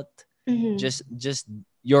about? Mm-hmm. Just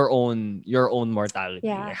your own mortality.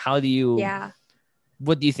 Like, Yeah. how do you Yeah.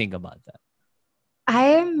 what do you think about that?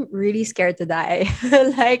 I'm really scared to die.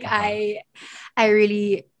 Like, Uh-huh. I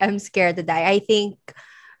really am scared to die. I think,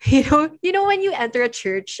 when you enter a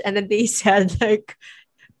church and then they said like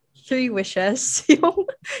three wishes,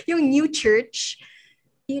 yung new church,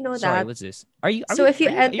 you know Sorry, that. what's this? So if you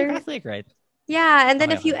Are you enter, Catholic, right? yeah, and then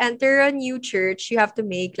Okay, if you okay. enter a new church, you have to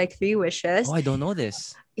make like three Oh, wishes. I don't know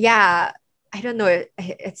this. Yeah, I don't know.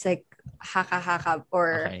 It's like haka haka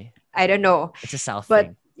or Okay. I don't know. It's a South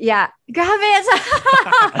But thing. yeah, grabe, it's,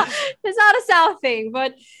 it's not a South thing.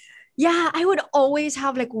 But yeah, I would always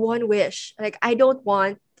have like one wish. Like I don't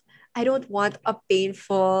want a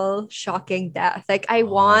painful, shocking death. Like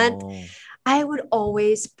Oh. I would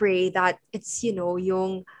always pray that it's,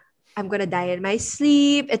 yung I'm gonna die in my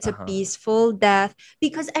sleep. It's a Uh-huh. peaceful death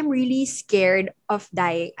because I'm really scared of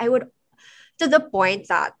dying. I would, to the point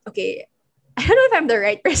that, okay, I don't know if I'm the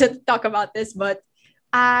right person to talk about this, but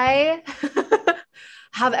I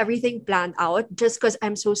have everything planned out just because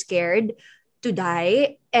I'm so scared to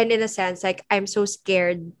die. And in a sense, like I'm so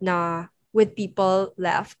scared na with people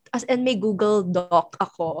left. As in may Google Doc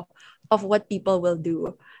ako of what people will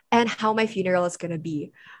do and how my funeral is gonna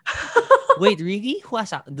be. Wait, really?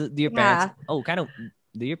 Do your parents? Yeah. Oh, kind of.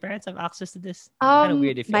 Do your parents have access to this? Kind of Um,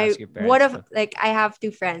 weird if you my ask your one parents, of but like I have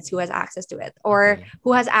two friends who has access to it or okay.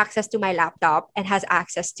 who has access to my laptop and has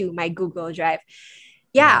access to my Google Drive.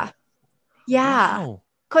 Yeah. Yeah. Yeah. Wow.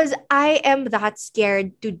 Cause I am that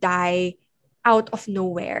scared to die out of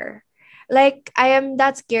nowhere. Like, I am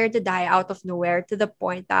that scared to die out of nowhere, to the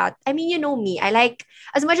point that, I mean, you know me, I like,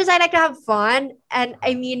 as much as I like to have fun, and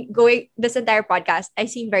I mean, going this entire podcast, I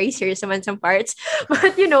seem very serious in some parts,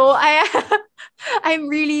 but I'm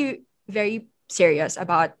really very serious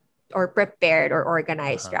about, or prepared, or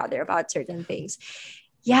organized rather, about certain things.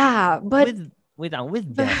 Yeah, but with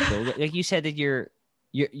death though, like you said that you're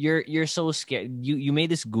so scared. You made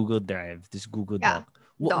this Google Drive, this Google yeah, Doc.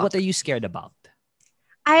 What are you scared about?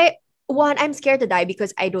 I I'm scared to die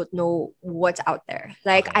because I don't know what's out there.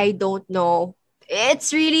 Like, Okay. I don't know.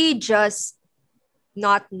 It's really just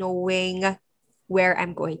not knowing where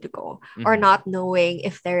I'm going to go, or not knowing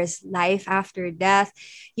if there is life after death.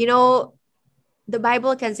 You know, the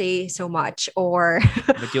Bible can say so much, or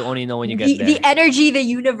But you only know when you get the there. energy, the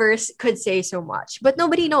universe could say so much, but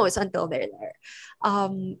nobody knows until they're there.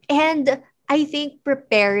 And I think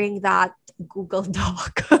preparing that Google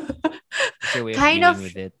Doc It's your way of kind dealing of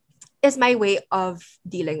with it. is my way of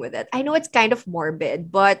dealing with it. I know it's kind of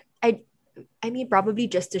morbid, but I mean, probably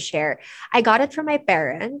just to share. I got it from my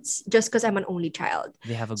parents just because I'm an only child.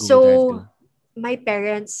 They have a Google Drive So too. my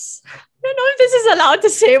parents, I don't know if this is allowed to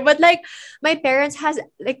say, but like, my parents has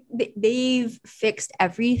like, they've fixed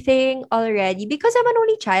everything already because I'm an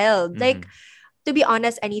only child. Like, to be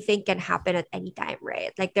honest, anything can happen at any time,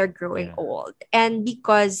 right? Like, they're growing Yeah. old. And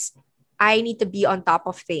because I need to be on top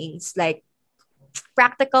of things, like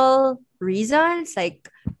practical reasons, like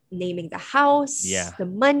naming the house, Yeah. the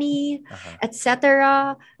money, Uh-huh.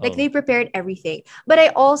 etc. Like, Oh. they prepared everything. But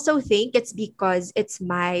I also think it's because it's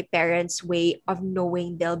my parents' way of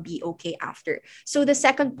knowing they'll be okay after. So the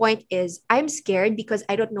second point is, I'm scared because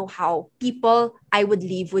I don't know how people I would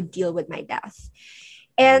leave would deal with my death.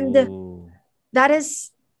 And Ooh. that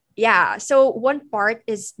is, yeah. So one part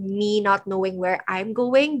is me not knowing where I'm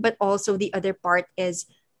going, but also the other part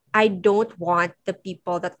is, I don't want the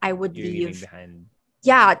people that I would You're leaving leave, behind.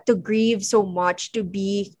 yeah, to grieve so much, to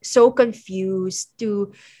be so confused,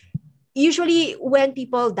 to usually when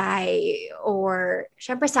people die, or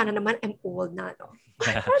syempre, sana naman I'm old na, no?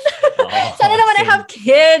 Sana Oh, naman I same. have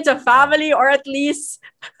kids, a Oh. family, or at least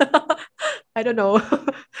I don't know,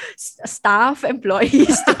 staff,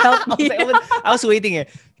 employees to help me. I was waiting here.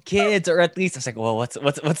 Kids, or at least I was like, well, what's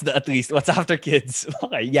the at least? What's after kids?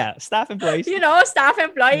 Okay, yeah, staff employees You know, staff,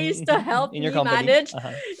 employees to help in your me company. manage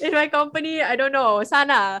in my company. I don't know,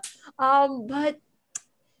 sana. But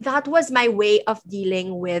that was my way of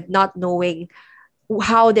dealing with not knowing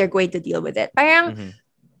how they're going to deal with it. Parang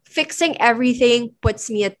fixing everything puts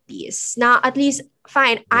me at peace. Now, at least,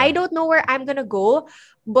 fine, I Yeah. don't know where I'm gonna go,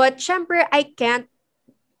 but syempre, I can't,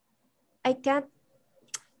 I can't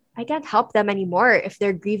help them anymore if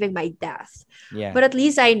they're grieving my death. Yeah. But at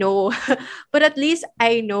least I know, but at least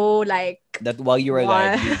I know, like, That while you were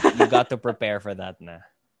alive, what. you got to prepare for that na.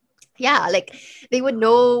 Yeah, like, they would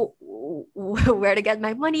know where to get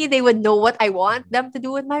my money. They would know what I want them to do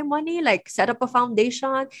with my money, like set up a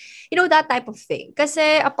foundation, you know, that type of thing. Because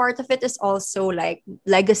a part of it is also like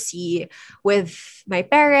legacy with my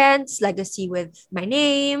parents, legacy with my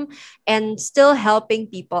name, and still helping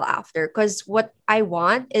people after. Because what I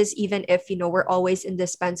want is, even if, you know, we're always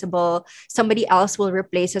indispensable, somebody else will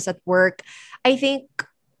replace us at work. I think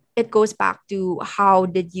it goes back to, how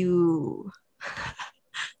did you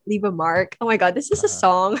leave a mark? Oh my God, this is a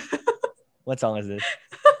song. What song is this?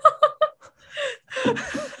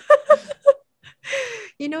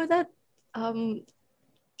 You know that,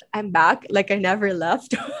 I'm back, like I never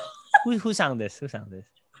left. Who sang this? Who sang this?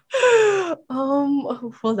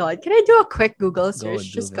 Hold on. Can I do a quick Google Go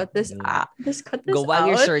search? do Just it. cut this Do it. out. Just cut this Go while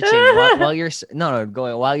you're out. searching. While you're no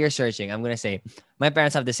go while you're searching. I'm gonna say my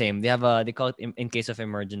parents have the same. They have they call it in case of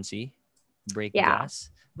emergency, break Yeah. glass.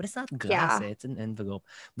 But it's not glass, Yeah. it's an envelope.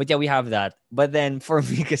 But yeah, we have that. But then for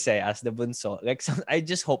me, kasi as the bunso, like I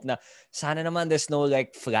just hope na sana naman there's no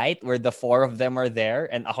like flight where the four of them are there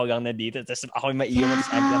and ako lang na dito. Tapos ako yung maiiwan,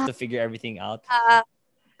 tapos I have Yeah. to figure everything out.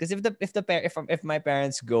 Because if my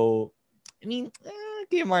parents go, I mean,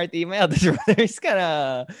 Kuya Marty, my eldest brother is kind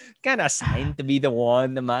of assigned to be the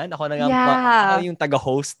one naman. Ako na lang ako Yeah. yung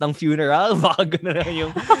taga-host ng funeral. Baka gano'n na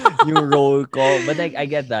yung role ko. But like I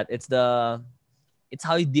get that. It's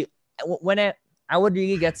how you deal. When I would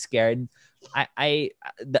really get scared.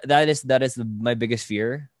 That is my biggest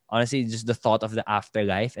fear. Honestly, just the thought of the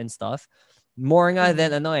afterlife and stuff. More nga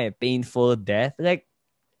than painful death. Like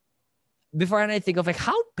before, and I think of like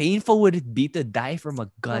how painful would it be to die from a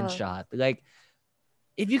gunshot? Like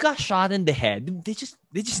if you got shot in the head, they just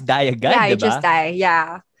die agad, Yeah, you just diba? die.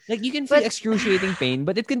 Yeah. Like you can feel excruciating pain,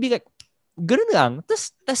 but it can be like ganun lang.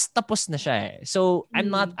 Tas tapos na siya eh. So I'm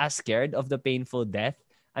not as scared of the painful death.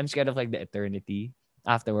 I'm scared of like the eternity.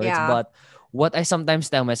 afterwards. Yeah. But what I sometimes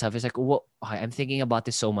tell myself is like, "Whoa, okay, I'm thinking about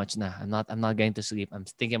this so much now. I'm not going to sleep. I'm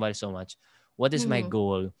thinking about it so much. What is my Mm-hmm.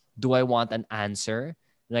 goal? Do I want an answer?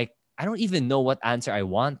 Like, I don't even know what answer I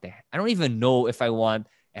want. I don't even know if I want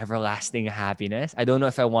everlasting happiness. I don't know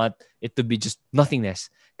if I want it to be just nothingness.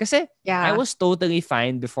 Kasi I Yeah. was totally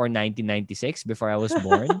fine before 1996, before I was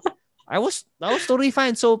born. I was totally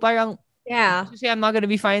fine. So parang Yeah. to say I'm not gonna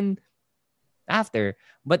be fine after.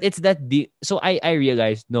 But it's that so I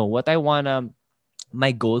realized no, what I wanna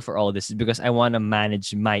my goal for all this is because I wanna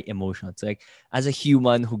manage my emotions. Like as a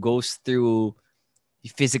human who goes through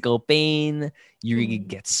physical pain, you really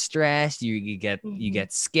Mm-hmm. get stressed, you Mm-hmm. get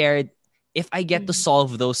scared. If I get to Mm-hmm.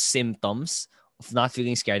 solve those symptoms of not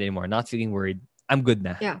feeling scared anymore, not feeling worried, I'm good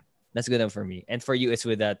na. Yeah. That's good enough for me. And for you, it's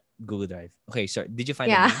with that Google Drive. Okay, sorry. Did you find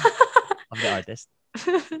the Yeah. name of the artist?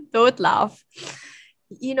 Don't laugh.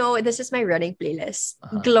 This is my running playlist.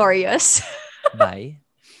 Uh-huh. Glorious. Bye.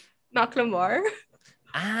 Macklemore.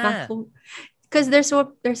 Ah, Because there's a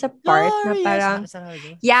part na glorious. parang, Is that how it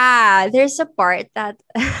goes? yeah, there's a part that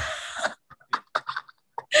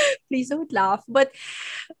please don't laugh, but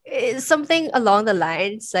it's something along the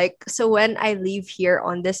lines like, so when I leave here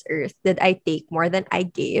on this earth, did I take more than I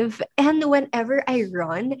gave? And whenever I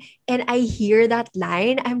run and I hear that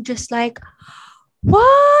line, I'm just like,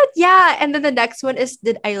 what? Yeah. And then the next one is,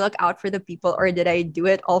 did I look out for the people or did I do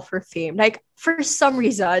it all for fame? Like for some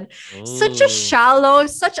reason, Oh. such a shallow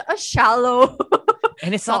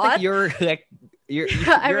And it's not like thought. you're like your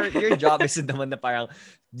job isn't the one that parang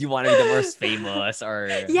you want to be the most famous or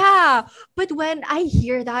Yeah. But when I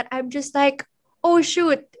hear that, I'm just like, oh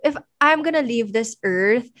shoot, if I'm gonna leave this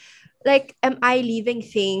earth, like am I leaving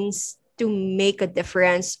things to make a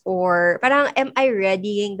difference, or parang am I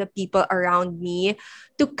readying the people around me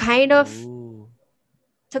to kind of Ooh.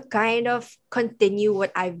 continue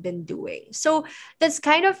what I've been doing. So that's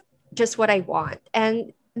kind of just what I want.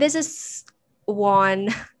 And this is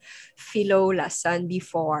one philo lesson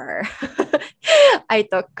before I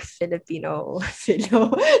took Filipino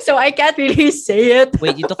philo. So I can't really say it.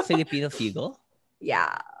 Wait, you took Filipino Figo?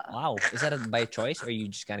 Yeah. Wow. Is that by choice or you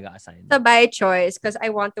just kind of got assigned? The by choice because I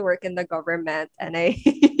want to work in the government and I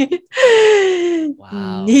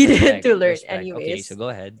Wow. needed Respect. to learn Respect. Okay, so anyways. go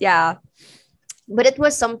ahead. Yeah. But it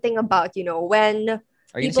was something about, when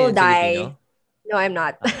Are you gonna say it people in die. Filipino? No, I'm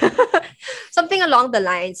not. Okay. Something along the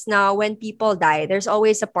lines. Now, when people die, there's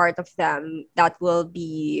always a part of them that will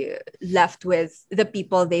be left with the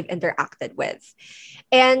people they've interacted with.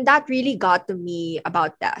 And that really got to me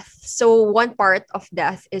about death. So, one part of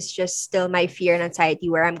death is just still my fear and anxiety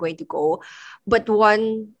where I'm going to go. But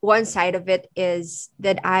one side of it is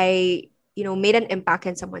that I, made an impact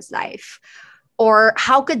in someone's life, or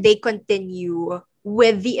how could they continue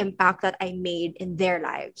with the impact that I made in their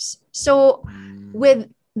lives. So Mm. with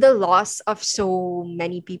the loss of so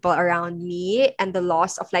many people around me and the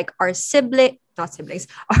loss of like our not siblings,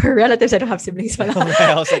 our relatives. I don't have siblings. Pala.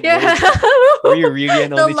 I was like, Yeah. were you really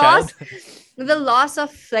an the only child? loss the loss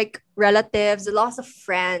of like relatives, the loss of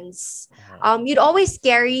friends. Uh-huh. You'd always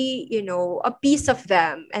carry, a piece of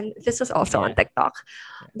them. And this was also on Yeah. TikTok.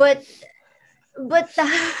 Yeah. But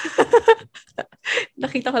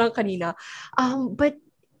nakita ko lang kanina. But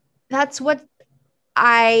that's what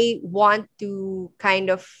I want to kind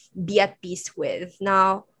of be at peace with.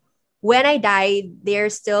 Now, when I die, they'll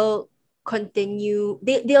still continue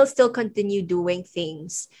doing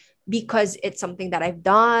things because it's something that I've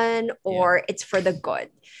done Yeah. or it's for the good.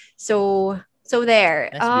 So there.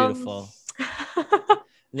 That's beautiful.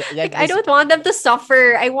 Like Like I this. don't want them to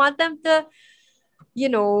suffer. I want them to,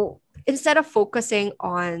 instead of focusing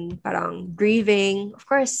on parang grieving, of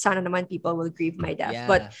course, sana naman people will grieve my death. Yeah.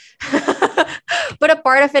 But but a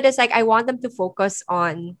part of it is like I want them to focus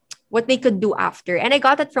on what they could do after. And I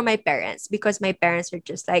got that from my parents because my parents are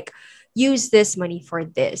just like, use this money for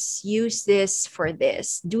this, use this for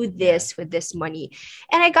this, do this with this money.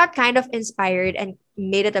 And I got kind of inspired and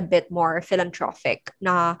made it a bit more philanthropic.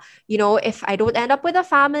 Na, if I don't end up with a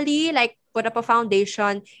family, like put up a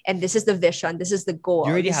foundation and this is the vision, this is the goal,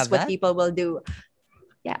 You already this have is what that? people will do.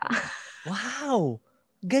 Yeah. Wow.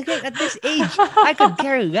 Gagay, at this age, I could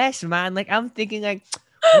care less, man. Like I'm thinking like,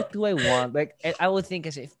 what do I want? Like I would think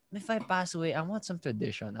as if I pass away, I want some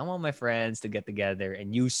tradition. I want my friends to get together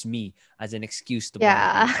and use me as an excuse to party.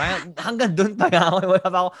 Yeah. Parang hanggang dun pa nga ako, wala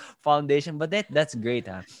pa ako foundation. But that's great,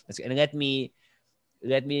 ha. And let me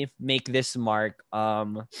make this mark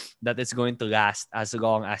that it's going to last as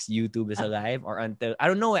long as YouTube is alive or until I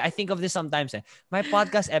don't know. I think of this sometimes. My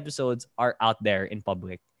podcast episodes are out there in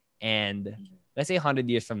public, and let's say 100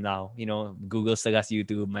 years from now, Google still has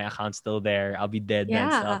YouTube, my account's still there, I'll be dead and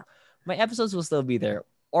Yeah. stuff. my episodes will still be there.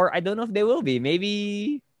 Or I don't know if they will be.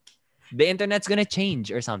 Maybe the internet's gonna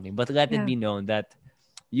change or something. But let it Yeah. be known that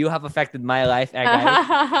you have affected my life,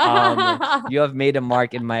 Ekay. You have made a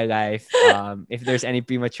mark in my life. If there's any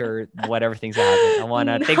premature whatever things that happen, I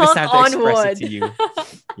wanna take this Knock time to on express it wood. to you.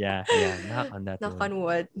 Yeah. Knock on that Knock wood. on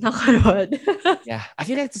wood. Knock on wood. Yeah, I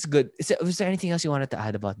feel like it's good. Was there anything else you wanted to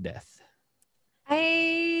add about death?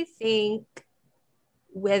 I think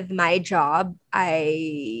with my job,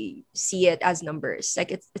 I see it as numbers.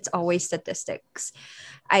 Like it's always statistics.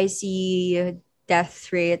 I see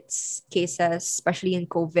death rates, cases, especially in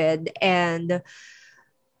COVID, and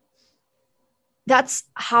that's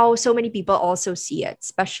how so many people also see it,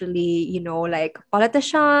 especially, like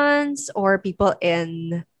politicians or people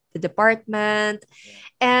in the department.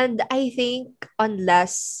 And I think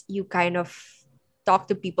unless you kind of talk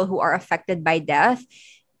to people who are affected by death,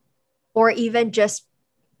 or even just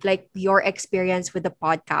like your experience with the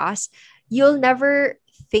podcast, you'll never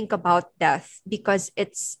think about death because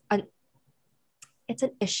it's an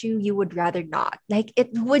issue you would rather not. Like it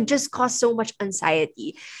would just cause so much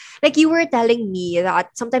anxiety. Like you were telling me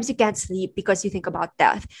that sometimes you can't sleep because you think about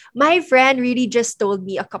death. My friend really just told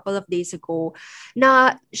me a couple of days ago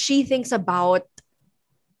na she thinks about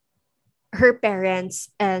her parents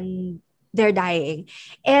and they're dying.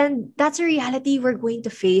 And that's a reality we're going to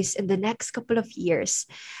face in the next couple of years.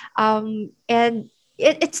 And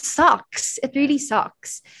it sucks. It really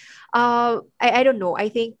sucks. I don't know. I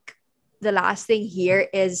think the last thing here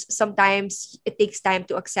is sometimes it takes time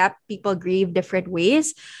to accept people grieve different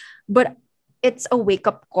ways, but it's a wake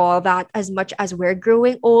up call that as much as we're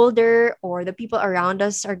growing older or the people around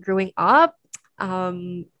us are growing up,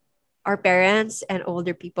 our parents and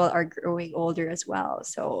older people are growing older as well.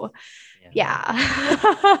 So, yeah.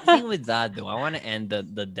 The thing with that though, I want to end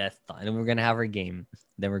the death thought, and we're gonna have our game.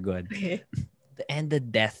 Then we're good. Okay. To end the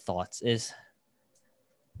death thoughts is,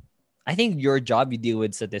 I think your job, you deal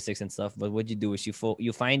with statistics and stuff, but what you do is you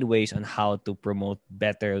find ways on how to promote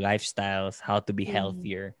better lifestyles, how to be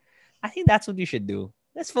healthier. I think that's what you should do.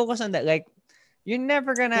 Let's focus on that. Like, you're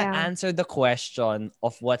never gonna Yeah. answer the question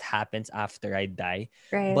of what happens after I die,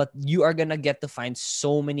 Right. but you are gonna get to find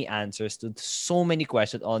so many answers to so many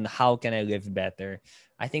questions on how can I live better.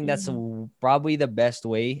 I think that's probably the best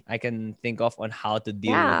way I can think of on how to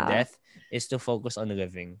deal with Yeah. death is to focus on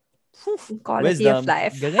living. Whew, Quality of wisdom.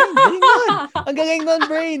 life. Galing nun. Ang galing nun,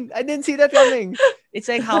 brain. I didn't see that coming. It's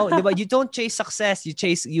like how, diba, you don't chase success.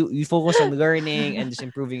 You focus on learning and just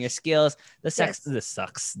improving your skills. The success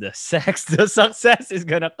is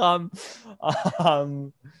gonna come.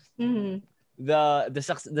 The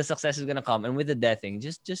success is gonna come, and with the death thing,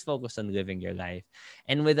 just focus on living your life.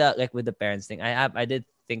 And with the parents thing, I did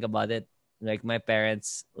think about it. Like my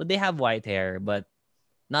parents, well, they have white hair, but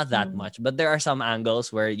not that much, but there are some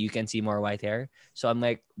angles where you can see more white hair. So I'm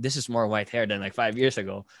like, this is more white hair than like 5 years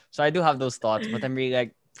ago. So I do have those thoughts, but I'm really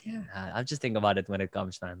like, I'll just think about it when it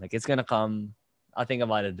comes, man. Like it's gonna come. I'll think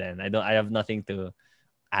about it then. I have nothing to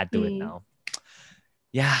add to it now.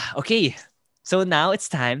 Yeah. Okay. So now it's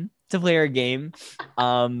time to play our game.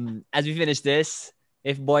 As we finish this,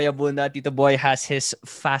 if Boy Abunda, Tito Boy has his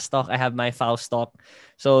fast talk, I have my FausTalk.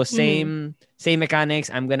 So same mechanics.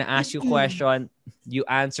 I'm gonna ask you a question. You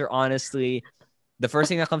answer honestly. The first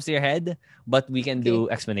thing that comes to your head, but we can do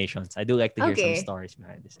explanations. I do like to hear some stories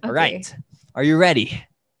behind this. All right. Are you ready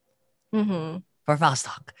for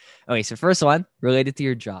FausTalk? Okay, so first one, related to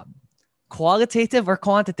your job. Qualitative or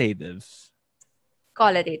quantitative?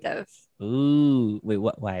 Qualitative. Ooh, wait,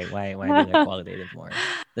 what? Why do you like qualitative more?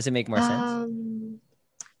 Does it make more sense?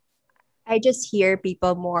 I just hear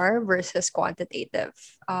people more versus quantitative.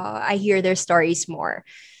 I hear their stories more.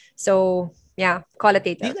 So yeah, Do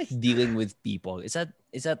qualitative. you like dealing with people? Is that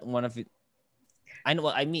one of it? I know.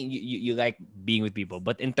 I mean, you like being with people,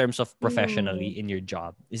 but in terms of professionally in your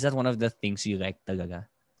job, is that one of the things you like talaga?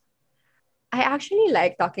 I actually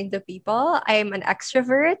like talking to people. I'm an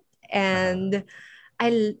extrovert, and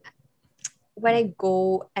I when I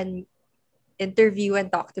go and interview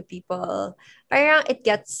and talk to people, parang it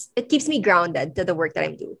keeps me grounded to the work that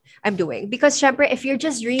I'm doing. Because syempre, if you're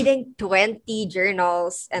just reading 20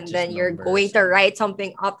 journals and Just then you're numbers. going to write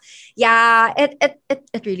something up, yeah, it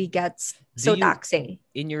really gets so taxing.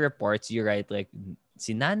 In your reports, you write like,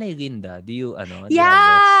 si Nanay Linda, do you, ano?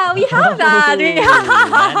 Yeah, we have that. Nanay.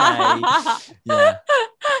 Yeah.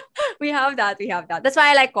 We have that. We have that. That's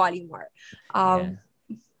why I like Quali more.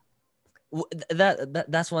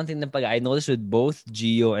 That's one thing that I noticed with both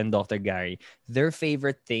Gio and Dr. Gary. Their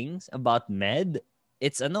favorite things about med,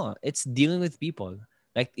 it's dealing with people.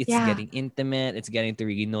 Like it's getting intimate, it's getting to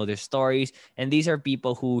really know their stories. And these are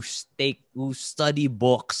people who study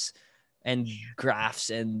books and graphs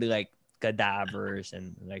and like cadavers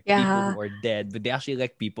and like people Yeah. who are dead, but they actually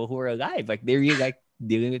like people who are alive. Like they really like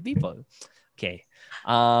dealing with people. Okay.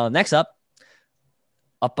 Next up,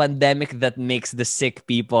 a pandemic that makes the sick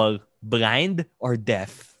people blind or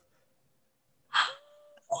deaf.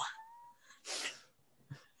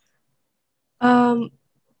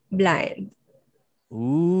 Blind.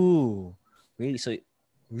 Ooh, really? So,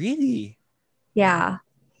 really? Yeah.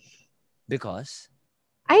 Because?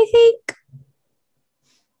 I think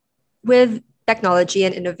with technology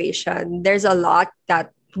and innovation, there's a lot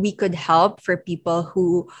that we could help for people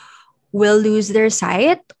who will lose their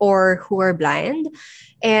sight or who are blind.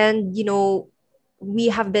 And, we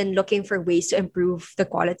have been looking for ways to improve the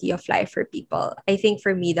quality of life for people. I think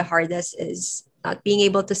for me, the hardest is not being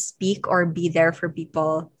able to speak or be there for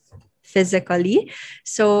people physically.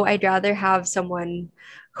 So I'd rather have someone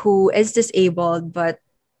who is disabled, but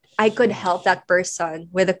I could help that person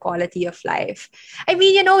with the quality of life. I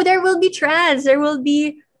mean, there will be trends,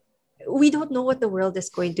 we don't know what the world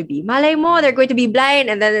is going to be. Malay mo, they're going to be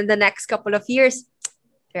blind, and then in the next couple of years,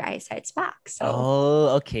 their eyesight's back. So,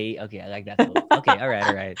 Oh, okay. Okay. I like that quote. Okay. All right.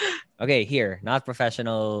 All right. Okay. Here, not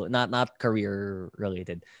professional, not career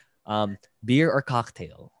related. Beer or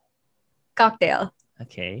cocktail? cocktail.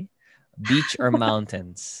 Okay. Beach or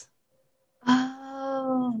mountains?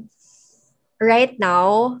 Oh, right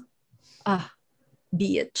now,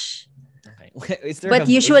 beach. Okay. But Is there a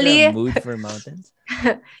usually, mood for mountains?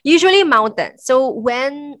 usually mountain. So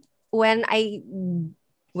when I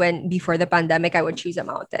when before the pandemic, I would choose a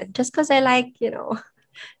mountain just because I like, the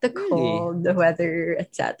Really? cold, the weather,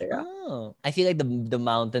 etc. Oh, I feel like the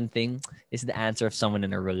mountain thing is the answer of someone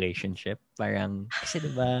in a relationship. Parang, kasi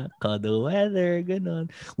diba, cuddle weather,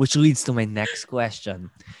 ganun. Which leads to my next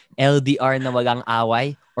question. LDR na walang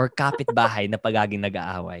away or kapitbahay na pagaging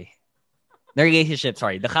nag-aaway? The relationship,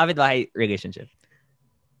 sorry. The kapitbahay relationship.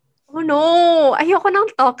 Oh no, ayoko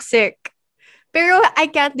ng toxic. Pero I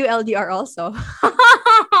can't do LDR also.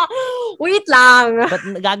 Wait lang. But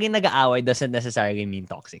laging nag-aaway doesn't necessarily mean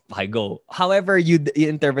toxic. Okay, go. However you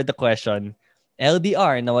interpret the question,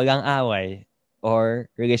 LDR na walang away or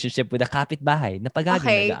relationship with a kapitbahay na pagaging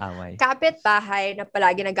Okay, nag-aaway. kapit-bahay na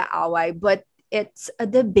palagi nag-aaway, but it's a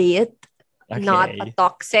debate, not a Okay.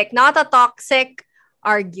 toxic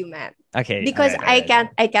argument. Okay. Because All right.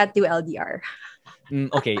 I can't do LDR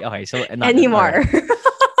Okay. So not that. All anymore.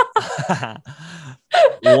 right.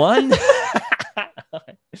 One.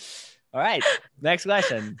 All right. Next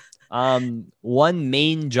question. One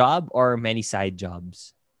main job or many side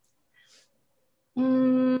jobs?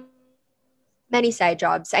 Many side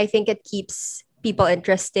jobs. I think it keeps people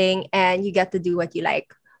interesting and you get to do what you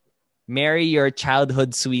like. Marry your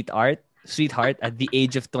childhood sweetheart at the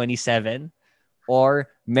age of 27, or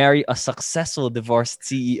marry a successful divorced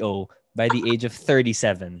CEO by the age of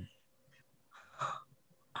 37.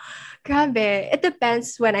 Grabe. It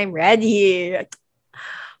depends when I'm ready.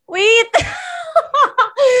 Wait.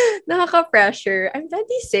 Nakaka-pressure. I'm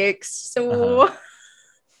 26, so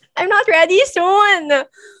I'm not ready soon.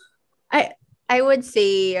 I would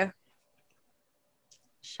say,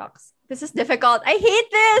 shucks. This is difficult. I hate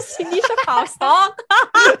this. Hindi siya FausTalk.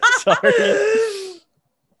 Sorry.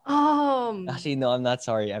 Um, Actually, no, I'm not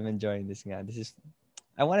sorry. I'm enjoying this nga.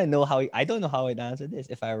 I want to know I don't know how I'd answer this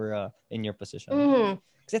if I were in your position.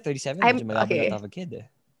 Kasi 37, medyo malabo na okay. to have a kid eh.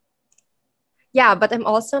 Yeah, but I'm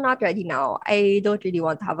also not ready now. I don't really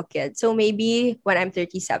want to have a kid. So maybe when I'm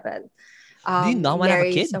 37, Do you not want to have a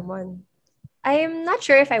marry kid? someone. I'm not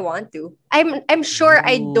sure if I want to. I'm sure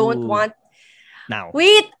I don't Ooh. want. Now.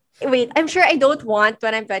 Wait. I'm sure I don't want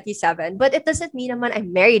when I'm 27, but it doesn't mean naman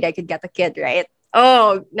I'm married. I could get a kid, right?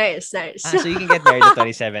 Oh, nice. So you can get married at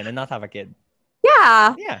 27 and not have a kid.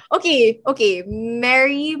 Yeah. Yeah. Okay.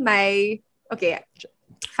 Marry my. Okay.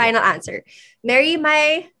 Final answer. Marry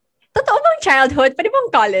my. Totoo bang childhood? Pwede bang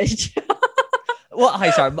college? Well,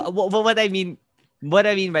 okay, sorry. But what I mean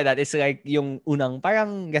by that is like yung unang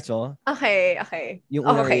parang gets mo? Okay. Yung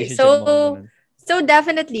unang Okay. relationship mo. So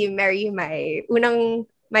definitely marry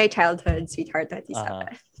my childhood sweetheart 27.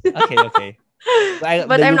 Okay. But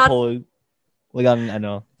The I'm not. loophole, walang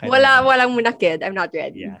ano. Walang muna kid. I'm not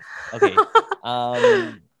ready. Yeah. Okay.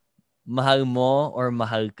 Mahal mo or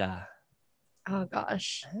mahal ka? Oh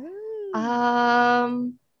gosh.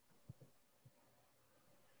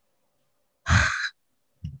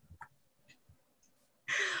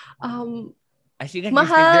 I feel like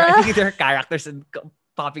mahal. there are characters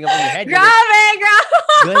popping up in your head. Grabe.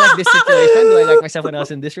 Do I like this situation? Do I like myself when I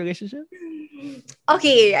was in this relationship?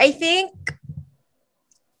 Okay, I think.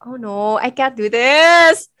 Oh no, I can't do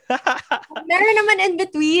this. Meron naman in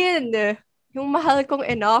between. Yung mahal kong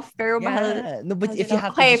enough, pero Yeah. No, but mahal if din you ako.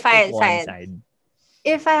 have to Okay, just pick fine, one fine. side.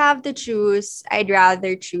 If I have to choose, I'd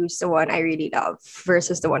rather choose the one I really love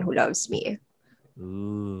versus the one who loves me.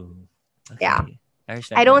 Ooh. Okay. Yeah. I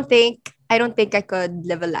respect I don't that. think I could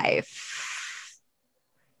live a life.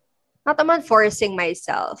 Not naman forcing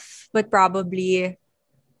myself, but probably,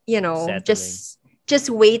 Settling. just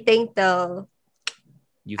waiting till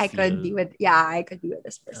You I could feel. be with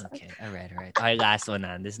this person. Okay. All right. Okay, last one.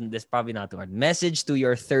 This probably not too hard. Message to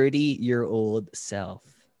your 30-year-old self.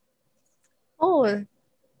 Oh,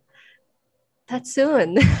 that's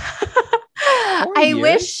soon. 4 I years?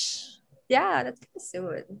 wish, yeah, that's kind of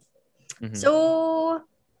soon. Mhm. So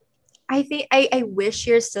I think I wish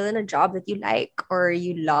you're still in a job that you like or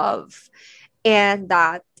you love, and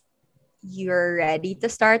that you're ready to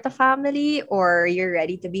start a family or you're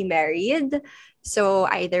ready to be married. So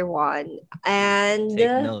either one. And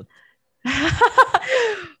Take note.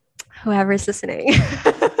 whoever's listening.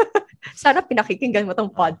 Sana pinakikinggan mo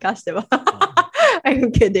tong podcast, di ba?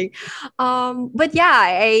 I'm kidding. But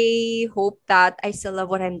yeah, I hope that I still love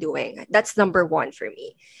what I'm doing. That's number one for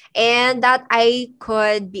me. And that I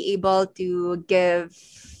could be able to give,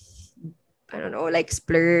 I don't know, like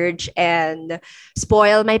splurge and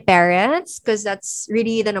spoil my parents, because that's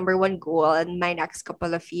really the number one goal in my next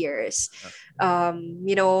couple of years.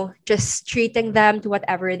 Just treating them to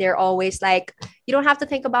whatever. They're always like, you don't have to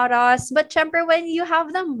think about us. But syempre, when you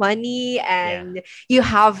have the money and you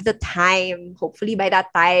have the time, hopefully by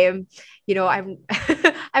that time, I'm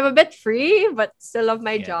I'm a bit free, but still love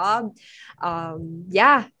my job.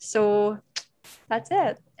 So that's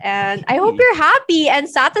it. And I hope you're happy and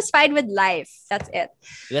satisfied with life. That's it.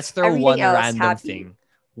 Let's throw Everything one else, random happy. thing.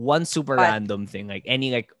 One super But- random thing. Like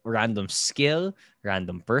any like random skill,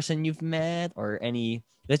 random person you've met, or any.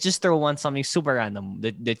 Let's just throw one something super random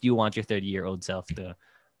that you want your 30-year-old self to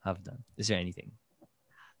have done. Is there anything?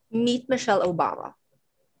 Meet Michelle Obama.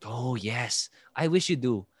 Oh, yes. I wish you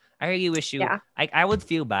do. I really wish you. Yeah. I would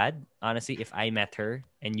feel bad, honestly, if I met her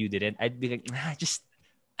and you didn't. I'd be like,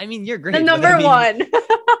 I mean, you're great. The but number I mean, one.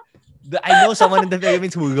 I know someone in the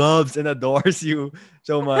Philippines who loves and adores you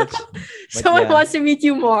so much. Someone wants to meet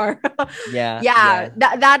you more. Yeah.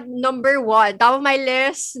 That number one, top of my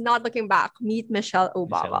list, not looking back. Meet Michelle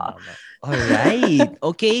Obama. All right.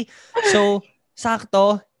 Okay. So,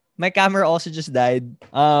 sakto. My camera also just died.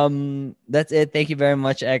 That's it. Thank you very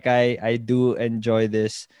much, Ekay. I do enjoy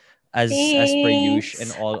this as per usual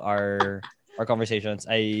in all our conversations.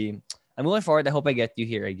 I'm moving forward. I hope I get you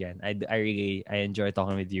here again. I enjoy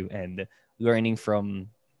talking with you and learning from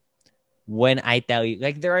when I tell you.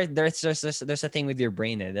 Like there's a thing with your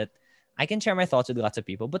brain that I can share my thoughts with lots of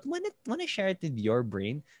people, but when I share it with your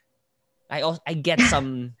brain, I get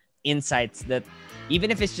some insights that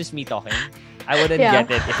even if it's just me talking, I wouldn't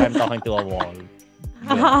get it if I'm talking to a wall.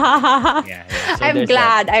 So I'm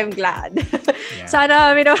glad. That. I'm glad. Yeah.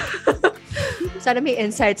 Sana may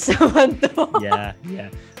insights naman to. Yeah.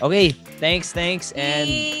 Okay, thanks,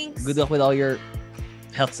 and good luck with all your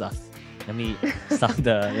health stuff. Let me stop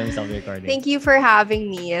the recording. Thank you for having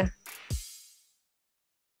me.